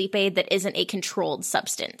prescription sleep aid that isn't a controlled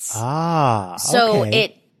substance. So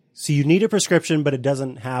So you need a prescription, but it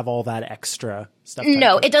doesn't have all that extra stuff.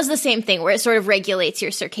 No, it does the same thing where it sort of regulates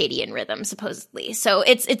your circadian rhythm, supposedly. So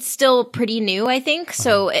it's still pretty new, I think.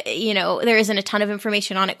 So, there isn't a ton of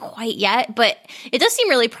information on it quite yet, but it does seem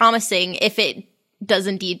really promising if it does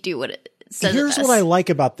indeed do what it says. Here's what I like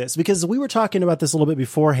about this, because we were talking about this a little bit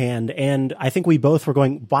beforehand, and I think we both were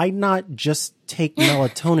going, why not just take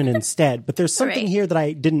melatonin instead? But there's something here that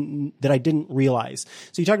I didn't realize.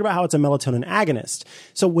 So you talked about how it's a melatonin agonist.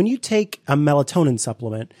 So when you take a melatonin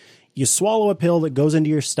supplement, You swallow a pill that goes into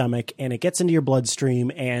your stomach and it gets into your bloodstream,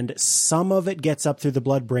 and some of it gets up through the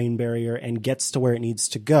blood-brain barrier and gets to where it needs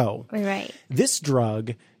to go. Right. This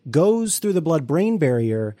drug goes through the blood-brain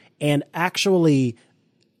barrier and actually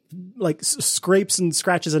like scrapes and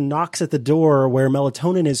scratches and knocks at the door where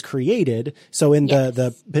melatonin is created. So in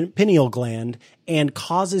the pineal gland, and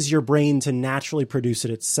causes your brain to naturally produce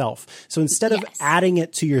it itself. So instead of adding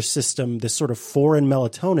it to your system, this sort of foreign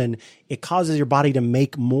melatonin, it causes your body to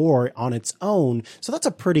make more on its own. So that's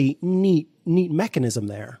a pretty neat mechanism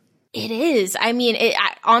there. It is. I mean,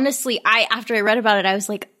 honestly, after I read about it, I was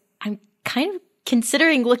like, I'm kind of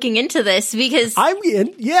considering looking into this because I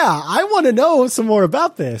want to know some more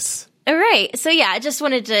about this. All right. So yeah, I just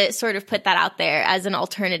wanted to sort of put that out there as an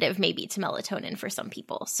alternative maybe to melatonin for some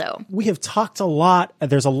people. So we have talked a lot.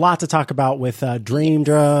 There's a lot to talk about with dream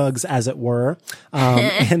drugs, as it were.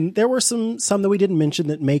 And there were some that we didn't mention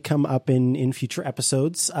that may come up in future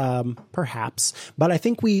episodes, perhaps. But I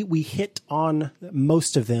think we hit on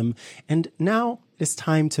most of them. And now it's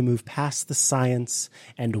time to move past the science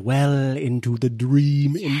and well into the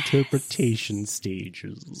dream interpretation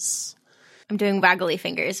stages. I'm doing waggly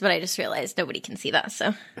fingers, but I just realized nobody can see that.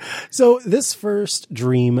 So this first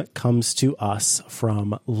dream comes to us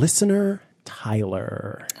from listener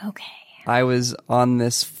Tyler. Okay. I was on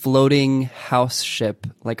this floating house ship,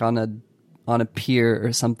 like on a pier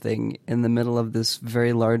or something in the middle of this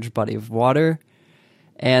very large body of water.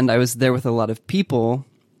 And I was there with a lot of people.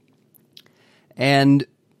 And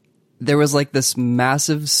there was like this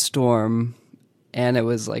massive storm, and it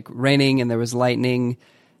was like raining and there was lightning.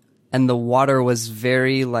 And the water was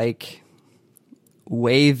very, like,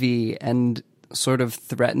 wavy and sort of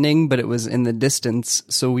threatening, but it was in the distance,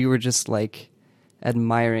 so we were just, like,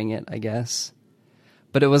 admiring it, I guess.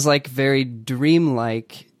 But it was, like, very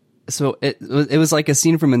dreamlike. So it was like a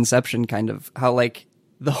scene from Inception, kind of. How, like,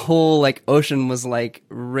 the whole, like, ocean was, like,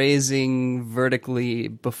 raising vertically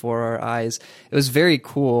before our eyes. It was very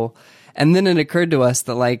cool. And then it occurred to us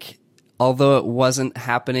that, like, although it wasn't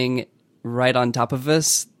happening right on top of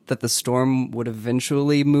us, that the storm would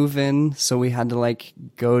eventually move in, so we had to like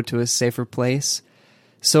go to a safer place.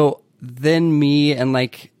 So then me and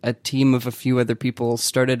like a team of a few other people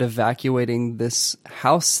started evacuating this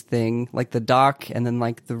house thing, like the dock and then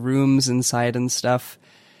like the rooms inside and stuff.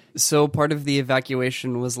 So part of the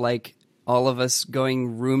evacuation was like all of us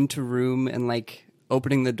going room to room and like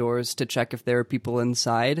opening the doors to check if there were people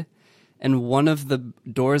inside. And one of the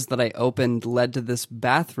doors that I opened led to this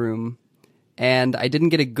bathroom. And I didn't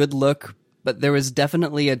get a good look, but there was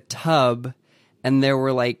definitely a tub, and there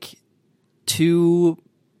were like 2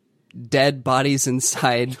 dead bodies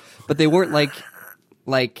inside, but they weren't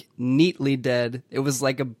like neatly dead. It was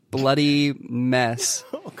like a bloody mess.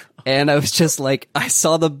 And I was just like, I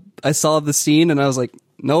saw the scene, and I was like,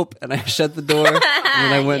 nope. And I shut the door,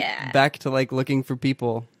 and I went back to like looking for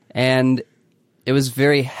people. And it was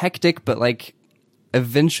very hectic, but like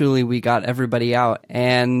eventually we got everybody out,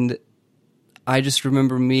 and I just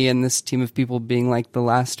remember me and this team of people being like the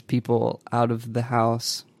last people out of the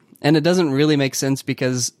house. And it doesn't really make sense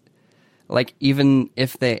because like even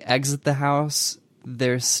if they exit the house,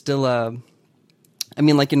 there's still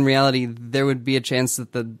like in reality, there would be a chance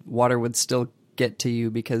that the water would still get to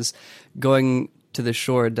you because going to the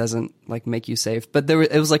shore doesn't like make you safe. But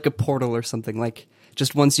it was like a portal or something, like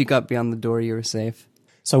just once you got beyond the door, you were safe.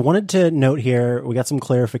 So I wanted to note here, we got some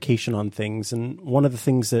clarification on things. And one of the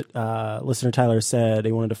things that listener Tyler said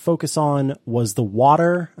he wanted to focus on was the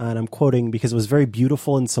water. And I'm quoting because it was very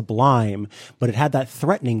beautiful and sublime, but it had that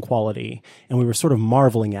threatening quality. And we were sort of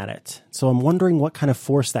marveling at it. So I'm wondering what kind of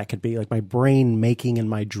force that could be, like my brain making in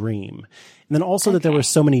my dream. And then also that there were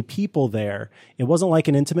so many people there. It wasn't like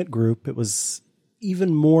an intimate group. It was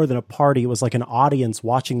even more than a party. It was like an audience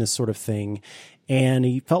watching this sort of thing. And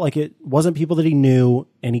he felt like it wasn't people that he knew,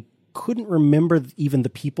 and he couldn't remember even the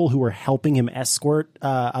people who were helping him escort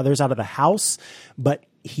others out of the house, but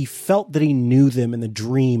he felt that he knew them in the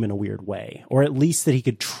dream in a weird way, or at least that he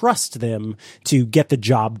could trust them to get the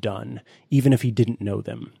job done, even if he didn't know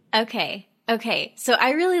them. Okay. So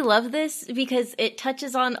I really love this because it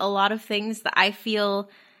touches on a lot of things that I feel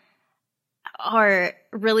are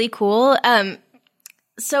really cool.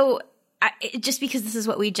 Just because this is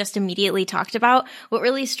what we just immediately talked about, what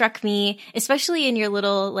really struck me, especially in your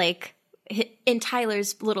little, like, in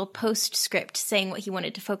Tyler's little postscript saying what he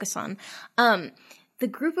wanted to focus on, the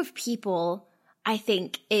group of people, I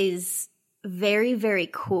think, is very, very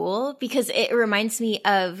cool because it reminds me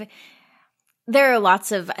of, there are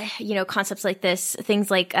lots of, concepts like this,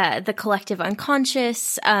 things like the collective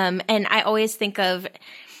unconscious, and I always think of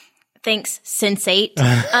thanks, sensate,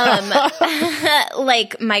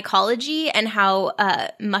 like mycology and how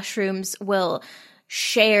mushrooms will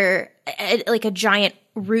share like a giant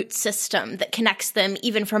root system that connects them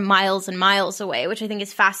even from miles and miles away, which I think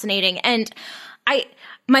is fascinating. And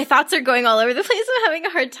my thoughts are going all over the place. I'm having a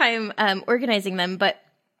hard time organizing them. But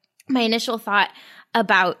my initial thought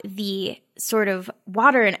about the sort of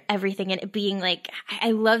water and everything and it being like,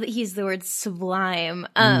 I love that he used the word sublime,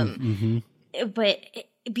 but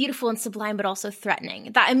beautiful and sublime, but also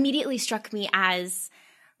threatening. That immediately struck me as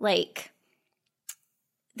like,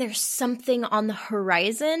 there's something on the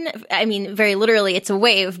horizon. I mean, very literally, it's a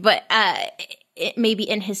wave, but it may be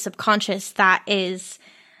in his subconscious that is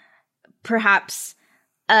perhaps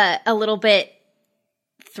a little bit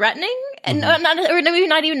threatening, and or maybe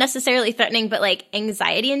not even necessarily threatening, but like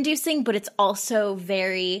anxiety inducing. But it's also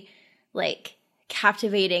very like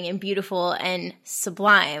captivating and beautiful and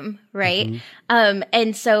sublime, right?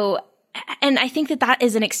 And so, and I think that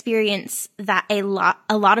is an experience that a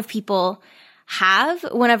lot of people have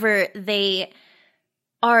whenever they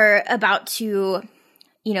are about to,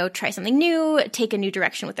 you know, try something new, take a new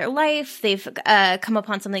direction with their life. They've come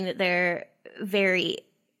upon something that they're very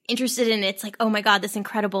interested in. It's like, oh my God, this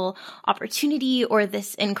incredible opportunity, or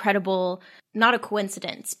this incredible, not a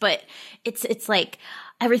coincidence, but it's like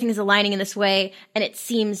everything is aligning in this way, and it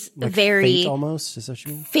seems like very fate almost. Is that what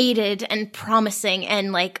you mean? Fated and promising,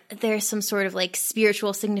 and like there's some sort of like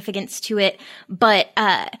spiritual significance to it, but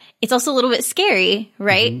it's also a little bit scary,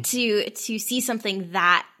 right? To see something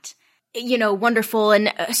that, you know, wonderful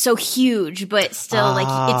and so huge, but still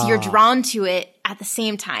like you're drawn to it at the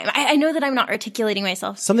same time. I know that I'm not articulating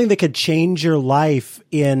myself. Something that could change your life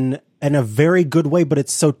in a very good way, but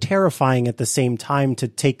it's so terrifying at the same time to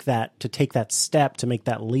take that step, to make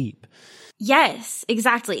that leap. Yes,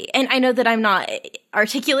 exactly. And I know that I'm not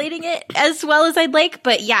articulating it as well as I'd like,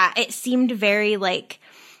 but yeah, it seemed very like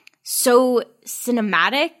so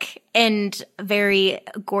cinematic and very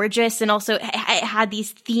gorgeous. And also it had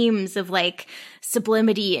these themes of like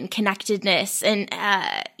sublimity and connectedness and,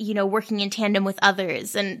 you know, working in tandem with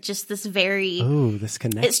others, and just this very, this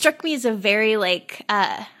connection. It struck me as a very like,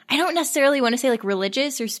 I don't necessarily want to say like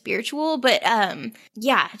religious or spiritual, but,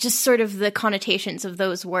 yeah, just sort of the connotations of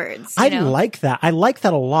those words. I like that. I like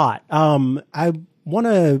that a lot. I want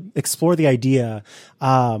to explore the idea,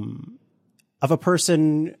 of a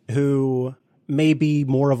person who may be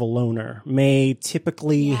more of a loner, may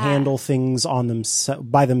typically handle things on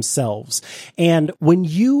by themselves. And when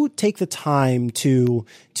you take the time to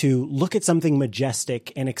look at something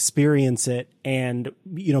majestic and experience it, and,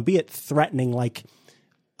 you know, be it threatening, like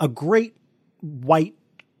a great a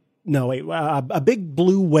big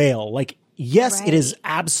blue whale, like, yes, It is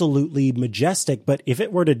absolutely majestic, but if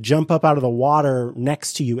it were to jump up out of the water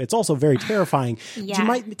next to you, it's also very terrifying. But you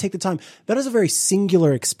might take the time. That is a very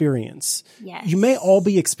singular experience. Yes. You may all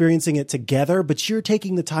be experiencing it together, but you're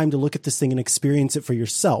taking the time to look at this thing and experience it for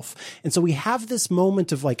yourself. And so we have this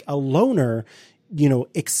moment of like a loner, you know,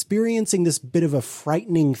 experiencing this bit of a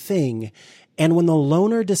frightening thing. And when the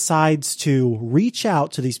loner decides to reach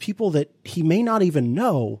out to these people that he may not even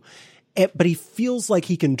know, but he feels like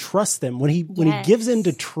he can trust them, when he gives in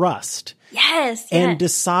to trust, and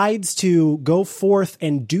decides to go forth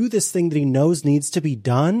and do this thing that he knows needs to be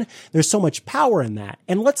done, there's so much power in that.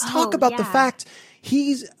 And let's talk about the fact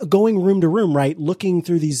he's going room to room, right? Looking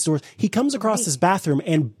through these doors. He comes across this bathroom,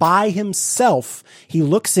 and by himself, he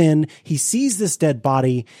looks in, he sees this dead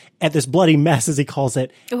body at this bloody mess, as he calls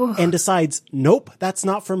it, and decides, nope, that's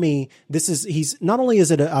not for me. He's not only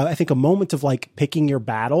is it I think a moment of like picking your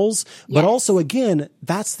battles, but also again,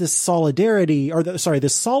 that's this solidarity, or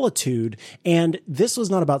this solitude. And this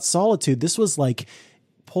was not about solitude. This was like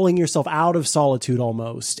pulling yourself out of solitude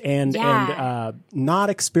almost, and not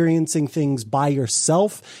experiencing things by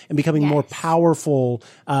yourself, and becoming more powerful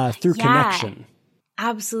through connection.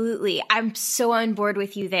 Absolutely. I'm so on board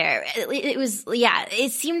with you there. It was,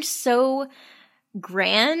 it seemed so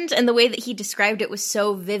grand, and the way that he described it was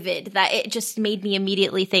so vivid that it just made me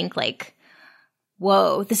immediately think like,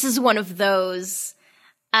 whoa, this is one of those,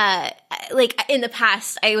 like in the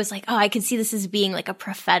past, I was like, oh, I could see this as being like a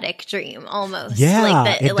prophetic dream almost. Yeah,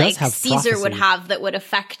 like that, it like does have Caesar prophecy. would have, that would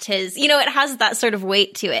affect his, you know, it has that sort of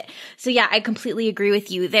weight to it. So yeah, I completely agree with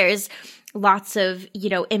you. There's lots of, you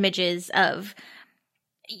know, images of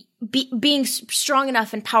being strong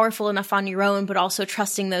enough and powerful enough on your own, but also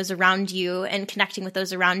trusting those around you and connecting with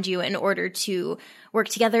those around you in order to work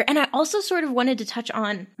together. And I also sort of wanted to touch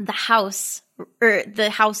on the house, or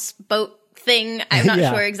the houseboat thing. I'm not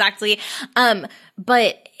sure exactly.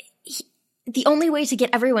 But the only way to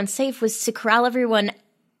get everyone safe was to corral everyone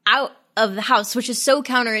out of the house, which is so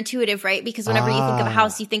counterintuitive, right? Because whenever you think of a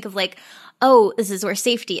house, you think of like, oh, this is where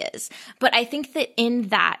safety is. But I think that in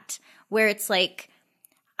that, where it's like,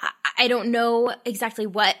 I don't know exactly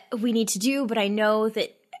what we need to do, but I know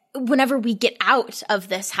that whenever we get out of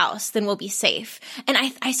this house, then we'll be safe. And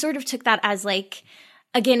I sort of took that as like,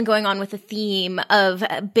 again, going on with the theme of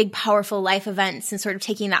big, powerful life events and sort of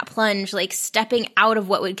taking that plunge, like stepping out of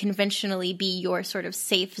what would conventionally be your sort of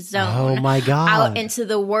safe zone. Oh my God. Out into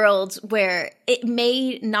the world where it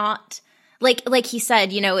may not, like he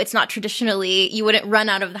said, you know, it's not traditionally, you wouldn't run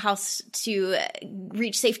out of the house to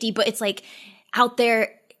reach safety, but it's like out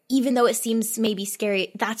there, even though it seems maybe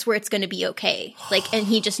scary, that's where it's going to be okay. Like, and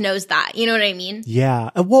he just knows that. You know what I mean? Yeah.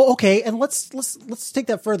 Well, okay. And let's take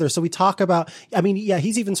that further. So we talk about, I mean, yeah,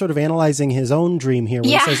 he's even sort of analyzing his own dream here.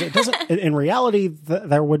 Where he says it doesn't, in reality,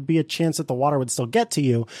 there would be a chance that the water would still get to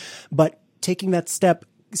you, but taking that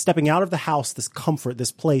stepping out of the house, this comfort,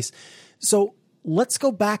 this place. So let's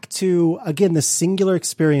go back to, again, the singular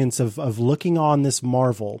experience of looking on this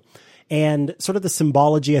marvel. And sort of the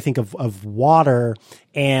symbology, I think, of water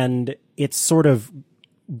and its sort of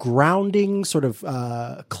grounding, sort of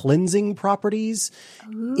cleansing properties.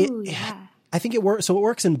 Ooh, yeah. I think it works. So it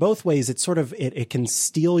works in both ways. It's sort of it can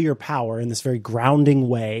steal your power in this very grounding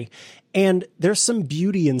way. And there's some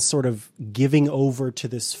beauty in sort of giving over to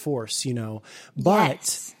this force, you know.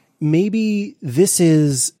 But maybe this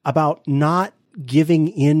is about not giving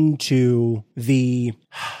into the.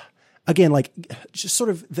 Again, like just sort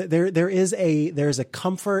of there's a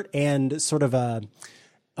comfort and sort of a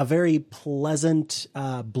very pleasant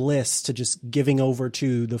bliss to just giving over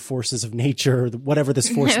to the forces of nature, whatever this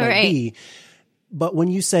force might be. But when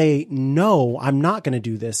you say, no, I'm not going to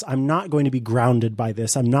do this. I'm not going to be grounded by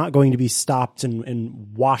this. I'm not going to be stopped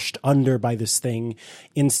and washed under by this thing.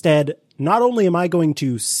 Instead, not only am I going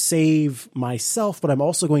to save myself, but I'm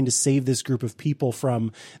also going to save this group of people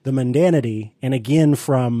from the mundanity and again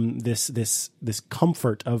from this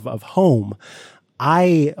comfort of home.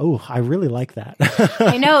 I really like that.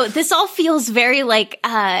 I know. This all feels very like,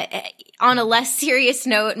 on a less serious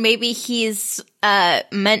note, maybe he's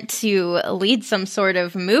meant to lead some sort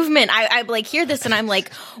of movement. I like hear this and I'm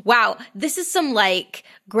like, wow, this is some like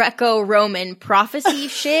Greco-Roman prophecy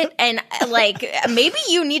shit. And like, maybe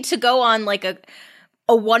you need to go on like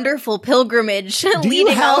a wonderful pilgrimage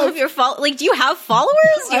leading all of your like, do you have followers?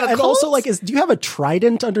 Do you have a cult? Also like, do you have a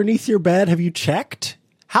trident underneath your bed? Have you checked?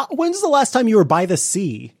 When's the last time you were by the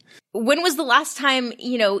sea? When was the last time,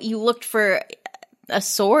 you know, you looked for a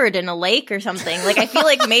sword in a lake or something? Like, I feel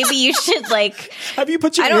like maybe you should like. Have you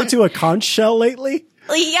put your ear to a conch shell lately?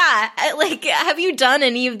 Yeah. Like, have you done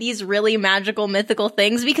any of these really magical, mythical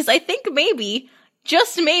things? Because I think maybe,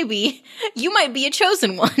 just maybe, you might be a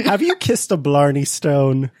chosen one. Have you kissed a Blarney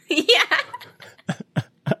Stone? Yeah.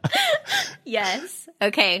 Yes.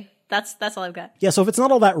 Okay. That's all I've got. Yeah, so if it's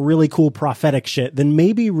not all that really cool prophetic shit, then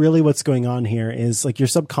maybe really what's going on here is like your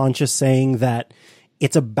subconscious saying that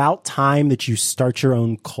it's about time that you start your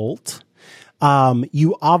own cult.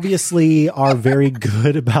 You obviously are very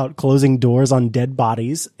good about closing doors on dead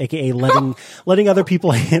bodies, aka letting other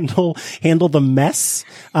people handle the mess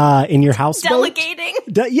in your house. Delegating.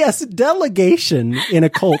 Yes, delegation in a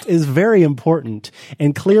cult is very important,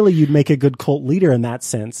 and clearly you'd make a good cult leader in that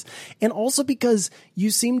sense. And also because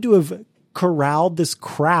you seem to have corralled this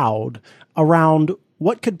crowd around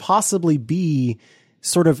what could possibly be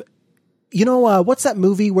sort of. You know, what's that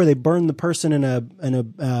movie where they burn the person in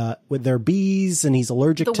a with their bees and he's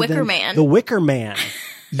allergic to them? The Wicker Man. The Wicker Man.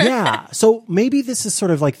 Yeah. So maybe this is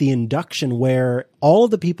sort of like the induction where all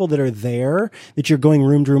of the people that are there that you're going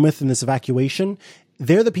room to room with in this evacuation,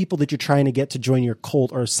 they're the people that you're trying to get to join your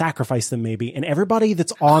cult or sacrifice them maybe. And everybody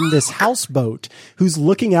that's on this houseboat who's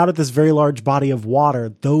looking out at this very large body of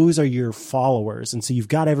water, those are your followers. And so you've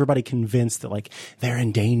got everybody convinced that like they're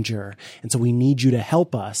in danger. And so we need you to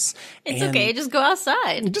help us. It's okay. Just go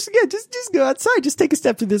outside. Just go outside. Just take a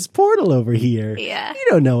step through this portal over here. Yeah. You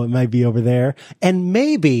don't know what might be over there. And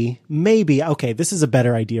maybe, okay, this is a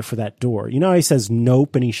better idea for that door. You know how he says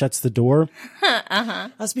nope and he shuts the door? Uh-huh.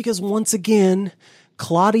 That's because once again,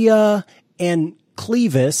 Claudia and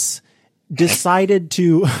Clevis decided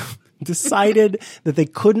that they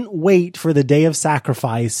couldn't wait for the day of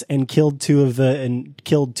sacrifice and killed two of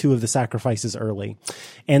the sacrifices early.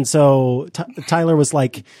 And so Tyler was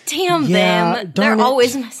like, damn them. They're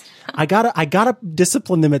always messing up. I gotta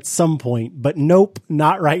discipline them at some point, but nope,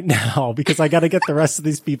 not right now because I gotta get the rest of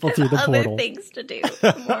these people through the portal. Other things to do,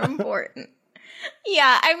 more important.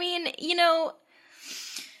 Yeah, I mean, you know,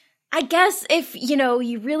 I guess if, you know,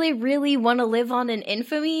 you really, really want to live on an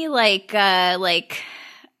infamy, like, I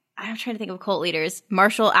I'm trying to think of cult leaders,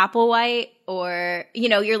 Marshall Applewhite, or,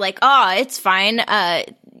 you're like, oh, it's fine.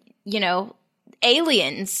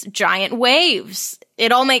 Aliens, giant waves.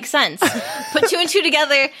 It all makes sense. Put 2 and 2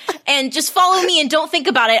 together and just follow me and don't think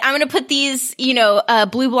about it. I'm going to put these,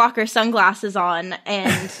 blue blocker sunglasses on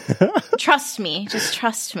and trust me. Just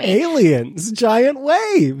trust me. Aliens, giant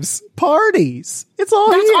waves, parties. It's all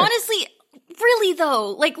That's here. honestly, really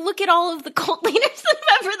though, like look at all of the cult leaders that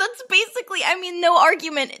have ever, that's basically, no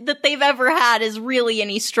argument that they've ever had is really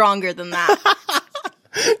any stronger than that.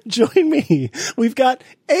 Join me. We've got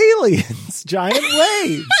aliens, giant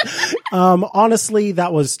waves. Honestly,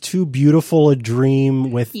 that was too beautiful a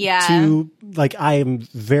dream with I am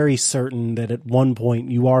very certain that at one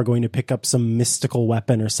point you are going to pick up some mystical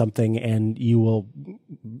weapon or something and you will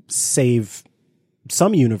save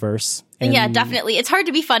some universe. And, yeah, definitely. It's hard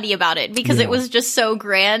to be funny about it because it was just so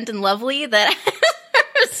grand and lovely that I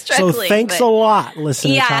was struggling. So thanks a lot,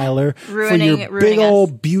 listener Tyler, for your big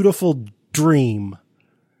old beautiful dream.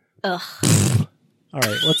 Ugh. All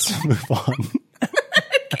right, let's move on.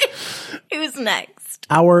 Okay. Who's next?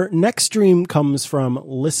 Our next dream comes from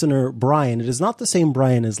listener Brian. It is not the same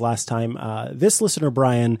Brian as last time. This listener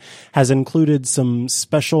Brian has included some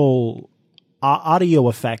special audio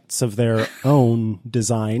effects of their own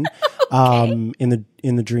design in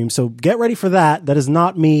the dream. So get ready for that. That is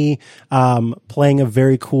not me playing a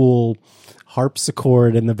very cool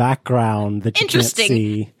harpsichord in the background that you can't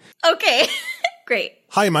see. Okay, great.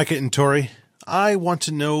 Hi, Micah and Tori. I want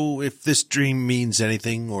to know if this dream means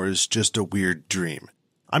anything or is just a weird dream.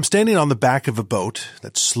 I'm standing on the back of a boat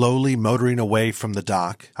that's slowly motoring away from the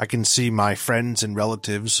dock. I can see my friends and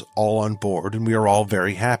relatives all on board, and we are all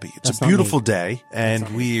very happy. It's a beautiful day, and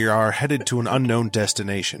we are headed to an unknown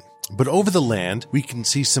destination. But over the land, we can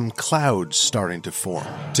see some clouds starting to form.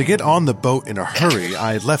 To get on the boat in a hurry,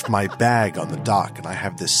 I left my bag on the dock, and I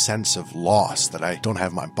have this sense of loss that I don't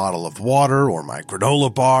have my bottle of water or my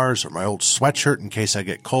granola bars or my old sweatshirt in case I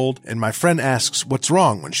get cold. And my friend asks what's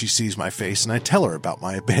wrong when she sees my face, and I tell her about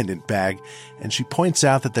my abandoned bag, and she points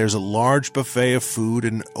out that there's a large buffet of food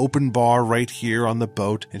and an open bar right here on the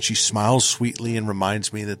boat, and she smiles sweetly and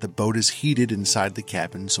reminds me that the boat is heated inside the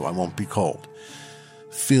cabin so I won't be cold.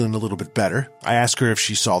 Feeling a little bit better, I ask her if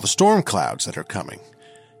she saw the storm clouds that are coming.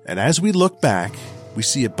 And as we look back, we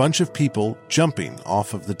see a bunch of people jumping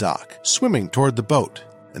off of the dock, swimming toward the boat,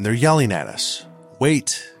 and they're yelling at us.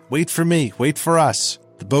 Wait for me, wait for us.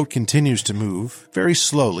 The boat continues to move, very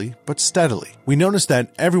slowly but steadily. We notice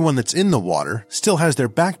that everyone that's in the water still has their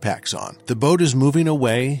backpacks on. The boat is moving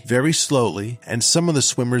away very slowly, and some of the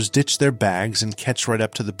swimmers ditch their bags and catch right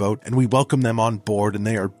up to the boat, and we welcome them on board, and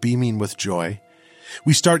they are beaming with joy.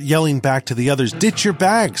 We start yelling back to the others, ditch your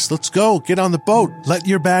bags, let's go, get on the boat, let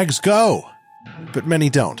your bags go. But many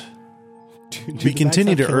don't. We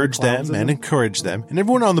continue to urge them and encourage them, and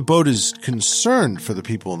everyone on the boat is concerned for the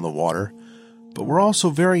people in the water, but we're also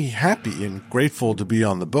very happy and grateful to be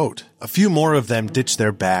on the boat. A few more of them ditch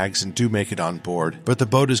their bags and do make it on board, but the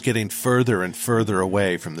boat is getting further and further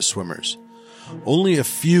away from the swimmers. Only a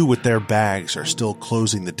few with their bags are still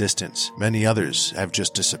closing the distance. Many others have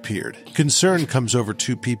just disappeared. Concern comes over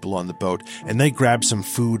two people on the boat, and they grab some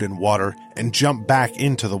food and water and jump back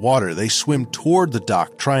into the water. They swim toward the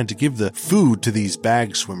dock, trying to give the food to these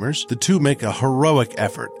bag swimmers. The two make a heroic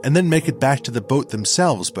effort and then make it back to the boat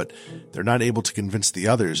themselves, but they're not able to convince the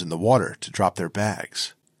others in the water to drop their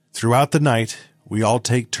bags. Throughout the night, we all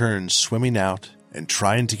take turns swimming out and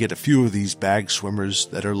trying to get a few of these bag swimmers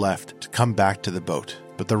that are left to come back to the boat.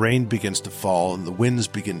 But the rain begins to fall and the winds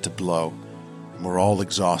begin to blow, and we're all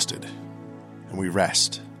exhausted, and we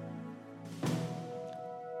rest.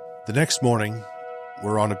 The next morning,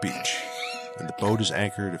 we're on a beach, and the boat is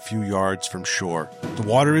anchored a few yards from shore. The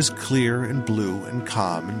water is clear and blue and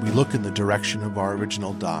calm, and we look in the direction of our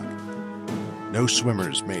original dock. No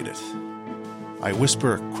swimmers made it. I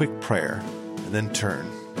whisper a quick prayer, and then turn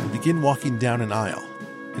and begin walking down an aisle.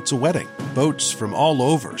 It's a wedding. Boats from all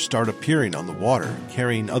over start appearing on the water,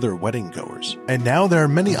 carrying other wedding goers. And now there are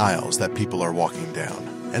many aisles that people are walking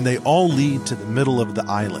down, and they all lead to the middle of the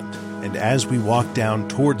island. And as we walk down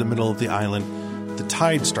toward the middle of the island, the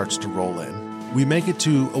tide starts to roll in. We make it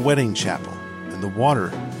to a wedding chapel, and the water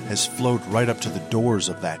has flowed right up to the doors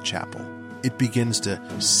of that chapel. It begins to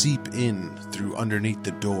seep in through underneath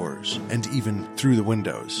the doors and even through the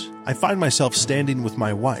windows. I find myself standing with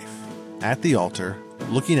my wife at the altar,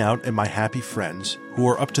 looking out at my happy friends who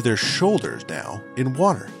are up to their shoulders now in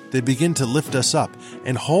water. They begin to lift us up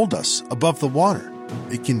and hold us above the water.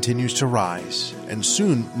 It continues to rise, and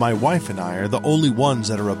soon my wife and I are the only ones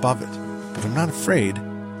that are above it. But I'm not afraid.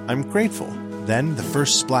 I'm grateful. Then the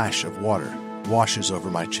first splash of water washes over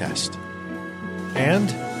my chest.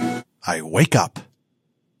 And I wake up.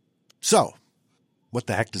 So, what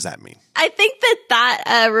the heck does that mean? I think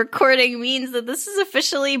that recording means that this is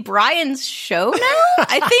officially Brian's show now,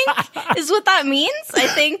 I think, is what that means. I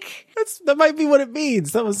think that might be what it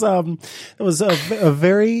means. That was a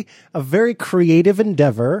very creative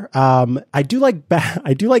endeavor. I do like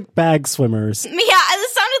bag swimmers. Yeah,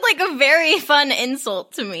 this sounded like a very fun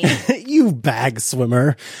insult to me. You bag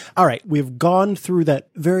swimmer. All right, we've gone through that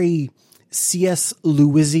very C.S.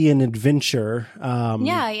 Lewisian adventure.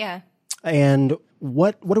 Yeah. And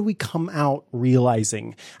what do we come out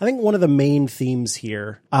realizing? I think one of the main themes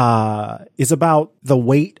here is about the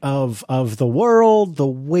weight of the world, the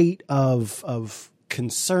weight of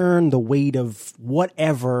concern, the weight of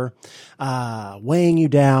whatever weighing you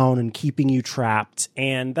down and keeping you trapped.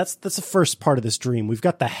 And that's the first part of this dream. We've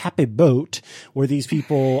got the happy boat where these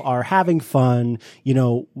people are having fun. You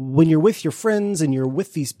know, when you're with your friends and you're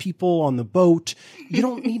with these people on the boat, you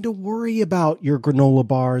don't need to worry about your granola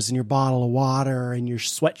bars and your bottle of water and your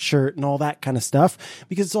sweatshirt and all that kind of stuff,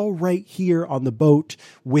 because it's all right here on the boat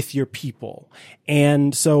with your people.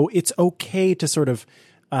 And so it's okay to sort of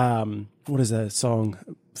what is that song?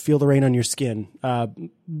 Feel the rain on your skin.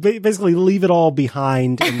 Basically leave it all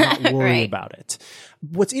behind and not worry Right. about it.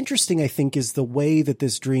 What's interesting, I think, is the way that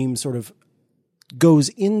this dream sort of goes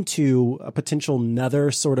into a potential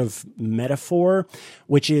another sort of metaphor,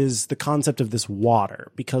 which is the concept of this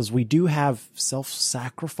water, because we do have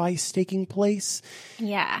self-sacrifice taking place.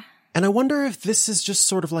 Yeah. And I wonder if this is just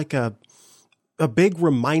sort of like a big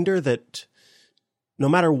reminder that no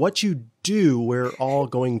matter what you do, we're all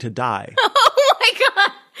going to die. Oh my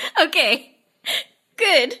god. Okay.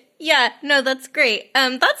 Good. Yeah, no, that's great.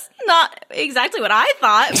 That's not exactly what I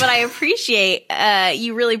thought, but I appreciate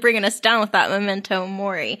you really bringing us down with that memento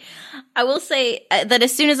mori. I will say that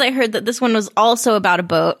as soon as I heard that this one was also about a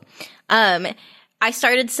boat, I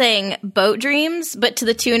started saying boat dreams, but to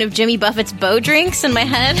the tune of Jimmy Buffett's Boat Drinks in my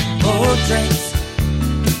head. Boat drinks.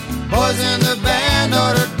 Boys in the band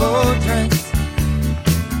ordered boat drinks.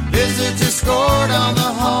 Visitor scored on the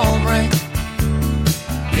home rink.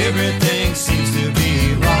 Everything seems to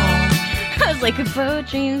be wrong. I was like, boat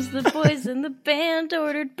dreams, the boys in the band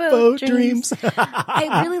ordered boat Boat dreams. dreams.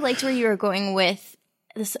 I really liked where you were going with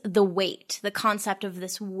this, the weight, the concept of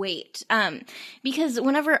this weight. Because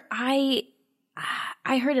whenever I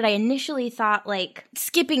heard it, I initially thought like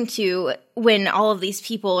skipping to when all of these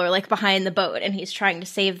people are like behind the boat and he's trying to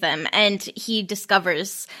save them, and he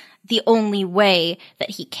discovers the only way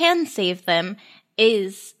that he can save them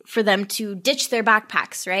is for them to ditch their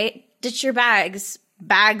backpacks, right? Ditch your bags,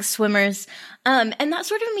 bag swimmers. And that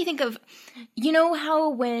sort of made me think of, you know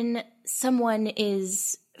how when someone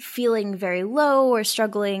is feeling very low or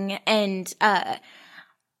struggling and,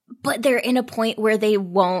 but they're in a point where they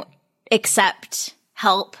won't accept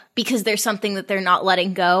help because there's something that they're not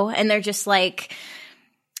letting go. And they're just like,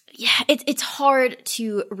 yeah, it's hard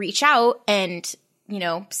to reach out and, you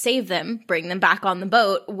know, save them, bring them back on the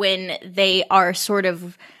boat when they are sort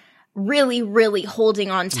of really, really holding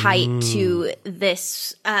on tight to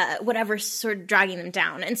this, whatever's sort of dragging them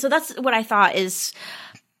down. And so that's what I thought is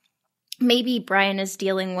maybe Brian is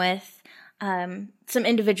dealing with some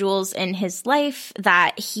individuals in his life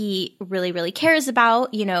that he really, really cares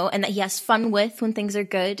about, you know, and that he has fun with when things are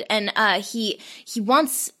good. And he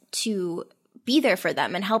wants to be there for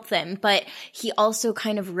them and help them, but he also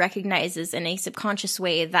kind of recognizes in a subconscious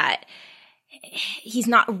way that he's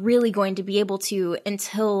not really going to be able to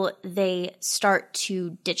until they start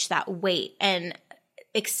to ditch that weight and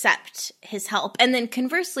accept his help. And then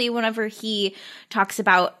conversely, whenever he talks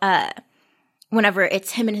about whenever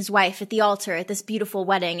it's him and his wife at the altar at this beautiful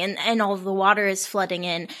wedding and all of the water is flooding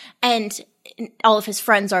in and all of his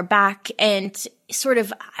friends are back, and sort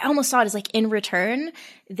of, I almost saw it as like in return,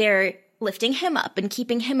 they're lifting him up and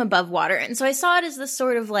keeping him above water. And so I saw it as this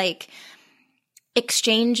sort of like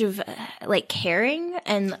exchange of like caring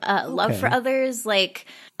and love for others. Like,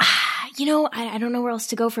 you know, I don't know where else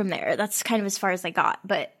to go from there. That's kind of as far as I got.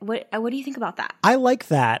 But what do you think about that? I like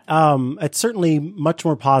that. It's certainly much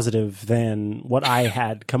more positive than what I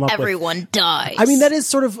had come up with. Everyone dies. I mean, that is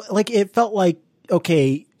sort of like, it felt like,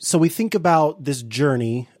 okay, so we think about this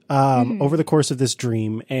journey over the course of this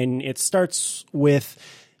dream, and it starts with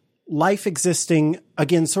life existing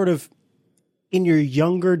again, sort of in your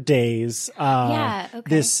younger days. And I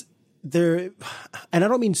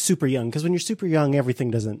don't mean super young, because when you're super young,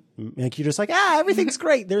 everything doesn't, like, you're just like, everything's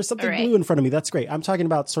great. There's something blue in front of me. That's great. I'm talking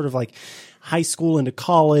about sort of like high school into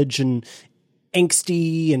college and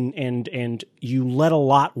angsty and you let a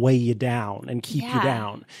lot weigh you down and keep you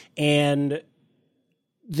down. And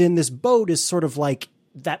then this boat is sort of like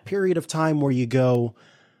that period of time where you go,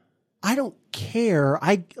 I don't care.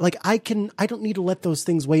 I don't need to let those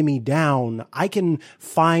things weigh me down. I can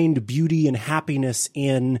find beauty and happiness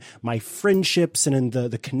in my friendships and in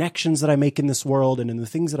the connections that I make in this world and in the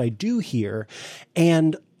things that I do here.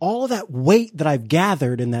 And all of that weight that I've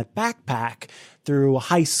gathered in that backpack through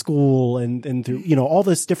high school and through, all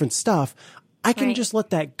this different stuff, I can just let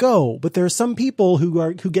that go. But there are some people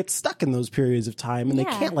who get stuck in those periods of time and they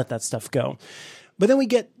can't let that stuff go. But then we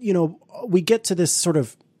get to this sort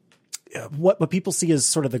of what people see as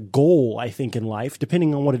sort of the goal, I think, in life,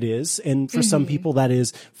 depending on what it is. And for some people, that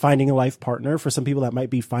is finding a life partner. For some people, that might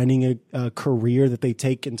be finding a career that they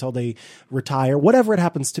take until they retire, whatever it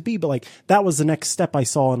happens to be. But like, that was the next step I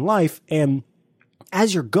saw in life. And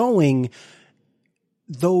as you're going,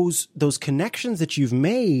 those connections that you've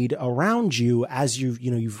made around you as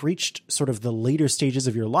you've reached sort of the later stages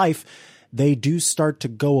of your life, they do start to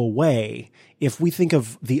go away. If we think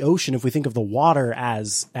of the ocean, if we think of the water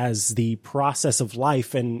as the process of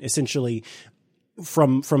life, and essentially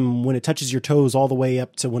from when it touches your toes all the way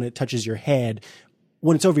up to when it touches your head,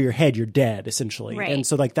 when it's over your head, you're dead, essentially. Right. And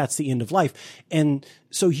so like that's the end of life. And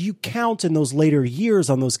so you count in those later years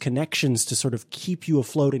on those connections to sort of keep you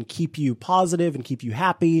afloat and keep you positive and keep you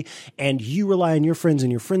happy. And you rely on your friends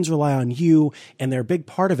and your friends rely on you, and they're a big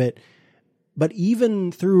part of it. But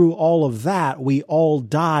even through all of that, we all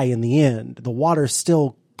die in the end. The water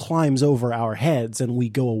still climbs over our heads and we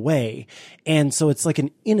go away. And so it's like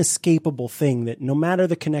an inescapable thing that no matter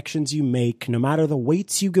the connections you make, no matter the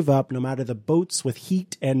weights you give up, no matter the boats with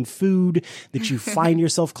heat and food that you find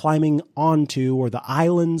yourself climbing onto, or the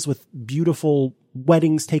islands with beautiful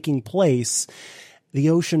weddings taking place, the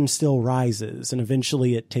ocean still rises and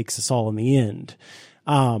eventually it takes us all in the end.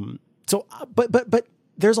 But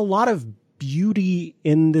there's a lot of beauty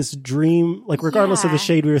in this dream, like regardless of the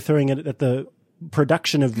shade we were throwing at the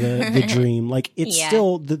production of the dream, like it's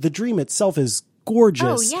still the dream itself is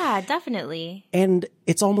gorgeous. Oh yeah, definitely. And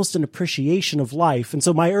it's almost an appreciation of life. And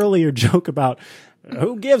so my earlier joke about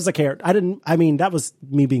who gives a carrot, that was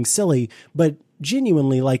me being silly, but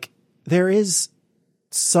genuinely, like, there is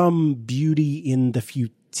some beauty in the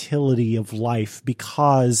futility of life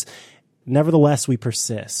because nevertheless we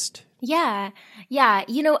persist. Yeah. Yeah.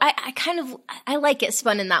 I like it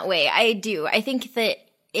spun in that way. I do. I think that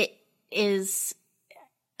it is,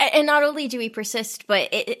 and not only do we persist, but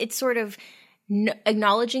it's sort of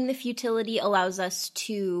acknowledging the futility allows us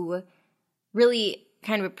to really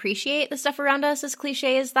kind of appreciate the stuff around us, as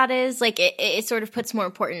cliche as that is. Like it sort of puts more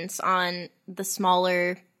importance on the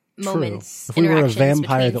smaller moments. If we were a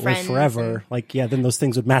vampire that lived forever, then those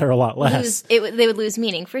things would matter a lot less. They would lose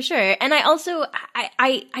meaning for sure. And I also,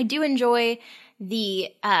 I do enjoy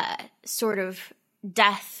the sort of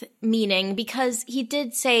death meaning, because he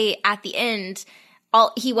did say at the end,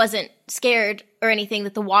 he wasn't scared or anything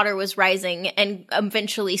that the water was rising and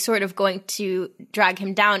eventually sort of going to drag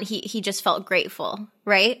him down. He just felt grateful,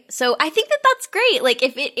 right? So I think that that's great. Like,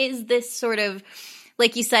 if it is this sort of,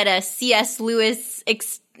 like you said, a C.S. Lewis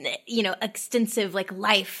extensive like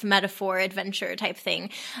life metaphor adventure type thing,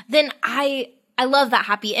 then I love that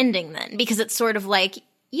happy ending then, because it's sort of like,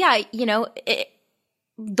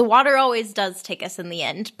 the water always does take us in the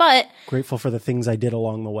end, but grateful for the things I did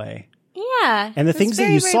along the way. Yeah. And the things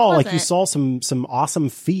that you saw, like you saw some awesome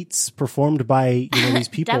feats performed by, these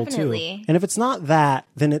people too. And if it's not that,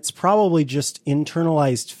 then it's probably just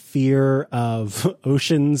internalized fear of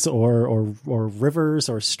oceans or rivers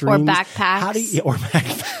or streams. Or backpacks. Or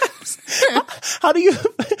backpacks.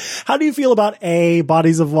 How do you feel about A,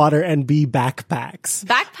 bodies of water, and B, backpacks?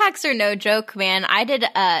 Backpacks are no joke, man. I did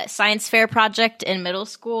a science fair project in middle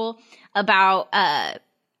school about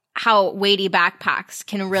how weighty backpacks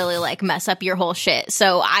can really like mess up your whole shit.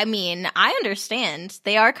 So, I mean, I understand.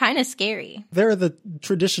 They are kind of scary. There are the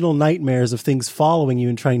traditional nightmares of things following you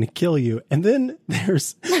and trying to kill you. And then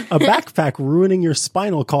there's a backpack ruining your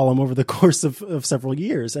spinal column over the course of several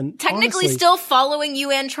years. And technically still following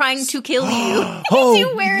you and trying to kill you. Oh,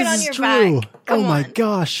 you wear it on your true. back. Come my on.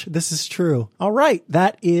 gosh, this is true. All right.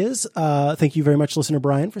 That is, thank you very much, listener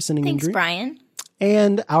Brian, for sending in Thanks, dream. Brian.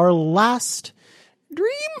 And our last dream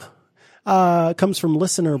comes from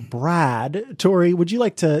listener Brad. Tori, would you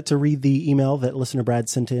like to read the email that listener Brad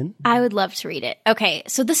sent in? I would love to read it. Okay,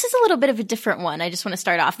 so this is a little bit of a different one. I just want to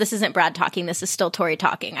start off. This isn't Brad talking. This is still Tori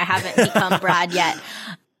talking. I haven't become Brad yet.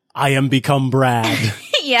 I am become Brad.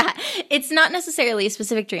 Yeah, it's not necessarily a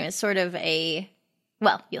specific dream. It's sort of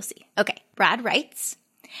you'll see. Okay, Brad writes,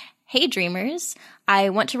 Hey dreamers,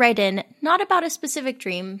 I want to write in not about a specific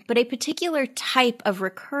dream, but a particular type of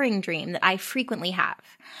recurring dream that I frequently have.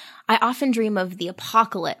 I often dream of the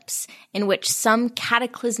apocalypse, in which some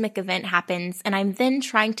cataclysmic event happens and I'm then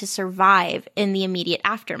trying to survive in the immediate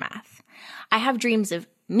aftermath. I have dreams of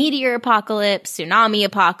meteor apocalypse, tsunami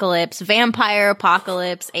apocalypse, vampire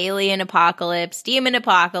apocalypse, alien apocalypse, demon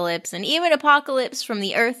apocalypse, and even apocalypse from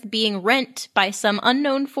the earth being rent by some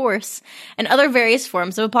unknown force, and other various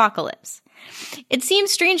forms of apocalypse. It seems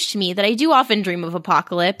strange to me that I do often dream of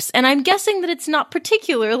apocalypse, and I'm guessing that it's not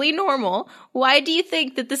particularly normal. Why do you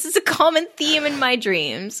think that this is a common theme in my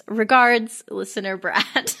dreams? Regards, listener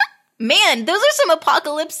Brad. Man, those are some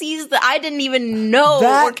apocalypses that I didn't even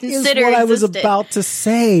know or consider That is what I was existed. about to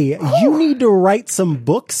say. You need to write some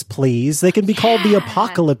books, please. They can be called the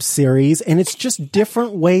Apocalypse series, and it's just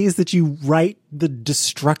different ways that you write the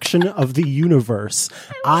destruction of the universe.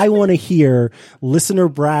 I want to hear listener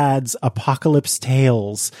Brad's apocalypse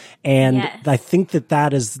tales, and Yes. I think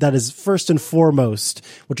that is first and foremost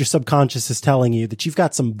what your subconscious is telling you, that you've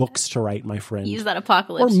got some books to write, my friend. Use that Or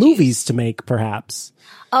apocalypse movies to make, perhaps.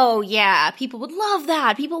 Oh, yeah. People would love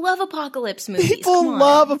that. People love apocalypse movies. People Come on.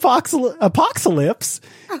 love apocalypse.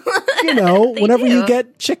 You know, They whenever you do.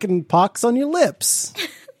 get chicken pox on your lips,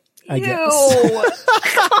 I Ew. guess.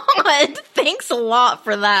 God, thanks a lot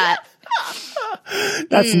for that.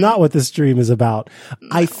 That's not what this dream is about.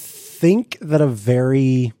 I think that a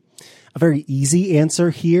very easy answer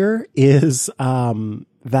here is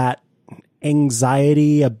that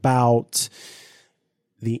anxiety about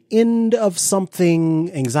the end of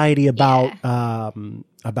something, anxiety about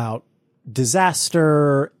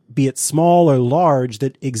disaster, be it small or large,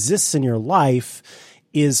 that exists in your life,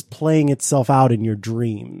 is playing itself out in your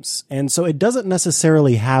dreams. And so it doesn't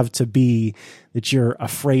necessarily have to be that you're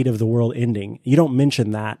afraid of the world ending. You don't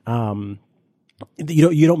mention that.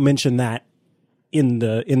 You don't mention that in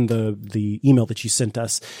the email that you sent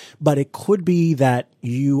us, but it could be that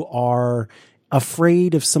you are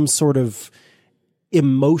afraid of some sort of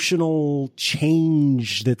emotional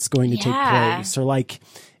change that's going to take place, or like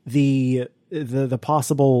the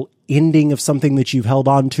possible ending of something that you've held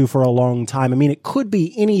on to for a long time. I mean, it could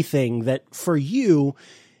be anything that for you,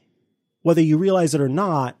 whether you realize it or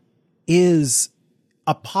not, is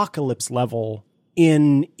apocalypse level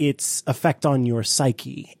in its effect on your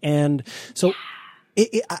psyche. And so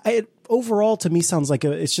it overall to me sounds like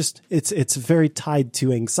it's very tied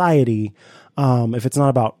to anxiety. If it's not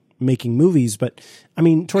about making movies, but I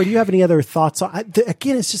mean, Tori, do you have any other thoughts?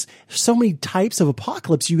 Again, it's just so many types of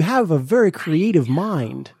apocalypse. You have a very creative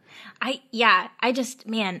mind. I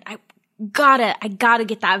gotta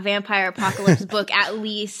get that vampire apocalypse book at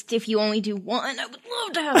least. If you only do one, I would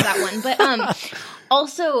love to have that one. But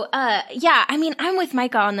also, I mean, I'm with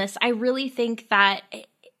Micah on this. I really think that,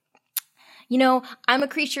 you know, I'm a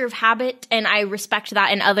creature of habit, and I respect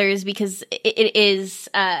that in others because it is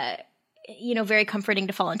you know, very comforting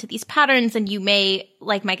to fall into these patterns. And you may,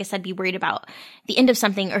 like Micah said, be worried about the end of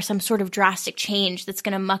something or some sort of drastic change that's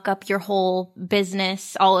going to muck up your whole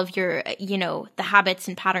business, all of your, you know, the habits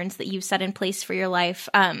and patterns that you've set in place for your life.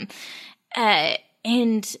 And I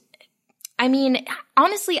mean,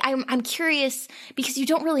 honestly, I'm curious because you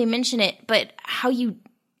don't really mention it, but how you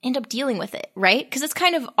end up dealing with it, right? Because it's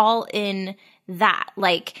kind of all in that,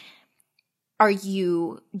 like, do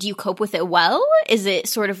you cope with it well? Is it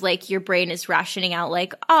sort of like your brain is rationing out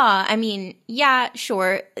like, I mean, yeah,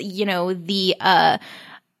 sure, you know,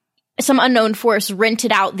 some unknown force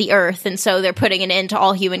rented out the earth and so they're putting an end to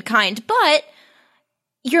all humankind, but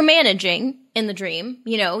you're managing in the dream,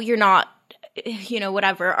 you know, you're not, you know,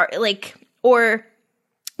 whatever, or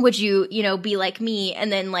would you, you know, be like me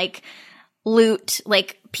and then like loot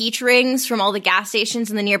like peach rings from all the gas stations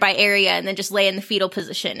in the nearby area and then just lay in the fetal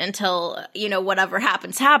position until, you know, whatever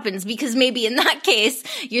happens, because maybe in that case,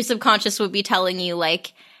 your subconscious would be telling you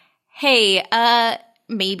like, hey,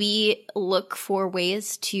 maybe look for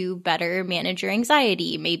ways to better manage your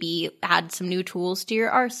anxiety, maybe add some new tools to your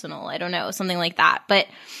arsenal. I don't know, something like that. But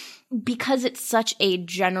because it's such a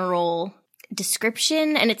general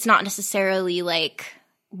description and it's not necessarily like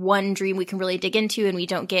one dream we can really dig into, and we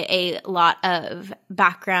don't get a lot of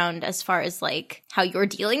background as far as like how you're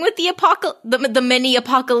dealing with the many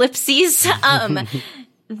apocalypses,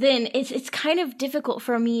 then it's kind of difficult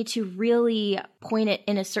for me to really point it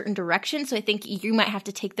in a certain direction. So I think you might have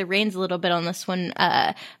to take the reins a little bit on this one,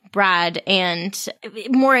 Brad, and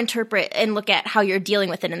more interpret and look at how you're dealing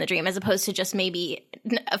with it in the dream, as opposed to just maybe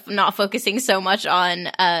not focusing so much on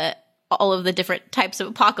all of the different types of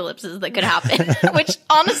apocalypses that could happen, which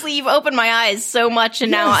honestly, you've opened my eyes so much.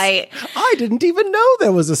 And now I didn't even know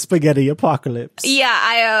there was a spaghetti apocalypse. Yeah,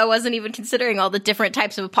 I wasn't even considering all the different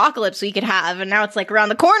types of apocalypse we could have. And now it's like around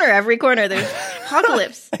the corner, every corner, there's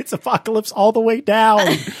apocalypse. It's apocalypse all the way down.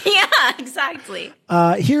 Yeah, exactly.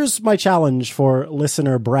 Here's my challenge for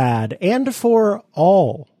listener Brad and for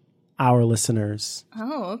all our listeners.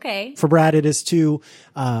 Oh, okay. For Brad, it is to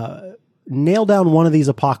nail down one of these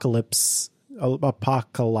apocalypse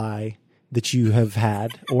that you have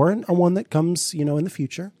had, or one that comes, in the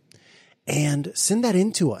future, and send that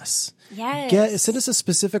in to us. Yes. Send us a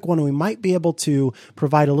specific one, and we might be able to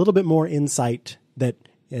provide a little bit more insight that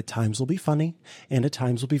at times will be funny, and at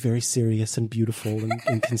times will be very serious and beautiful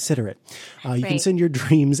and considerate. You can send your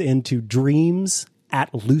dreams into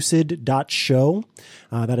dreams@lucid.show.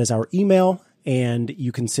 That is our email. And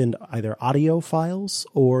you can send either audio files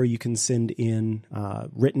or you can send in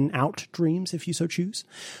written out dreams if you so choose.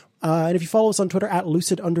 And if you follow us on Twitter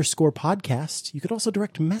 @lucid_podcast, you could also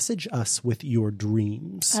direct message us with your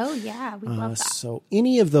dreams. Oh, yeah. We love that. So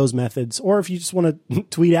any of those methods, or if you just want to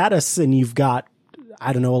tweet at us and you've got,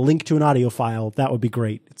 a link to an audio file, that would be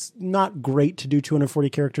great. It's not great to do 240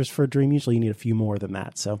 characters for a dream. Usually you need a few more than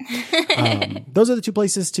that. So those are the two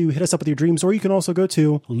places to hit us up with your dreams. Or you can also go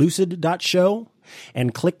to lucid.show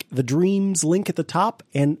and click the dreams link at the top.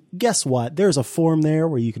 And guess what? There's a form there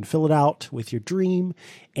where you can fill it out with your dream.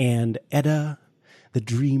 And Edda, the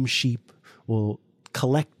dream sheep, will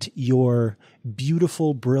collect your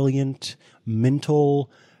beautiful, brilliant mental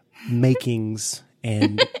makings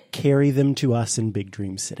and carry them to us in Big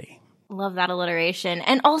Dream City. Love that alliteration.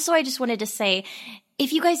 And also, I just wanted to say,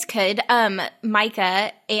 if you guys could,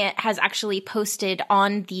 Micah has actually posted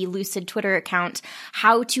on the Lucid Twitter account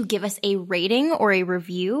how to give us a rating or a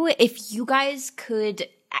review. If you guys could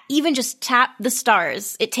even just tap the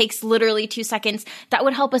stars, it takes literally 2 seconds. That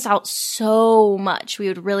would help us out so much. We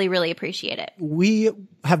would really, really appreciate it. We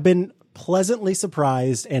have been pleasantly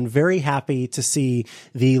surprised and very happy to see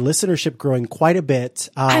the listenership growing quite a bit.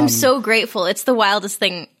 I'm so grateful. It's the wildest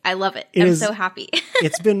thing. I love it. I'm so happy.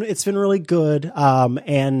 It's been really good.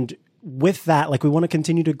 And with that, we want to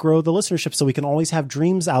continue to grow the listenership so we can always have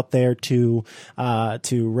dreams out there to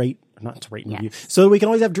rate. Not to rate and review. So we can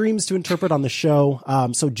always have dreams to interpret on the show.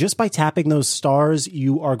 So just by tapping those stars,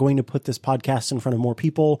 you are going to put this podcast in front of more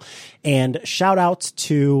people. And shout out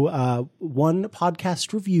to one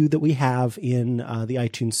podcast review that we have in the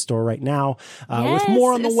iTunes store right now, with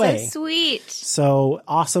more on the way. So sweet. So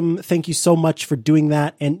awesome. Thank you so much for doing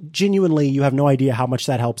that. And genuinely, you have no idea how much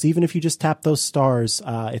that helps. Even if you just tap those stars,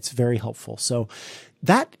 it's very helpful. So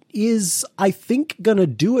that is, I think, gonna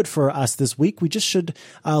do it for us this week. We just should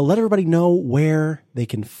let everybody know where they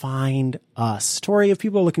can find us. Tori, if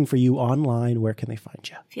people are looking for you online, where can they find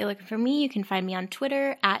you? If you're looking for me, you can find me on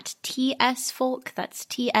Twitter @TSFolk. That's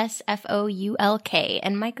TSFOULK.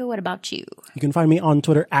 And Micah, what about you? You can find me on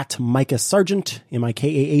Twitter @Micah Sargent,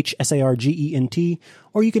 MIKAHSARGENT,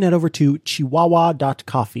 or you can head over to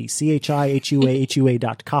chihuahua.coffee,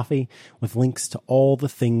 CHIHUAHUA.coffee, with links to all the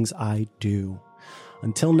things I do.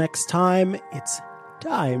 Until next time, it's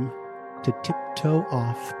time to tiptoe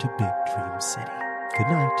off to Big Dream City. Good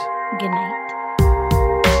night. Good night.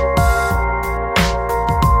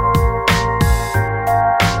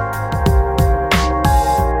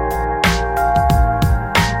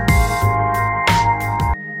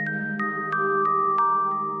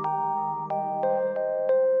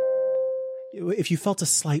 If you felt a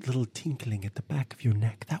slight little tinkling at the back of your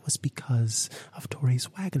neck, that was because of Tori's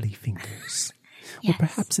waggly fingers. Yes. Or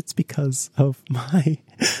perhaps it's because of my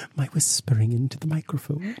whispering into the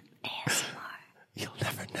microphone. ASMR. You'll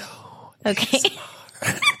never know. Okay.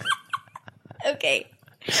 Okay.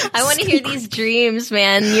 I want to hear these dreams,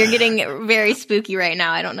 man. You're getting very spooky right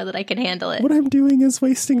now. I don't know that I can handle it. What I'm doing is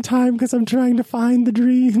wasting time because I'm trying to find the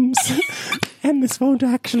dreams. And this won't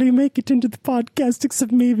actually make it into the podcast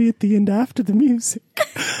except maybe at the end after the music.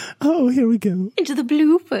 Oh, here we go. Into the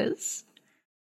bloopers.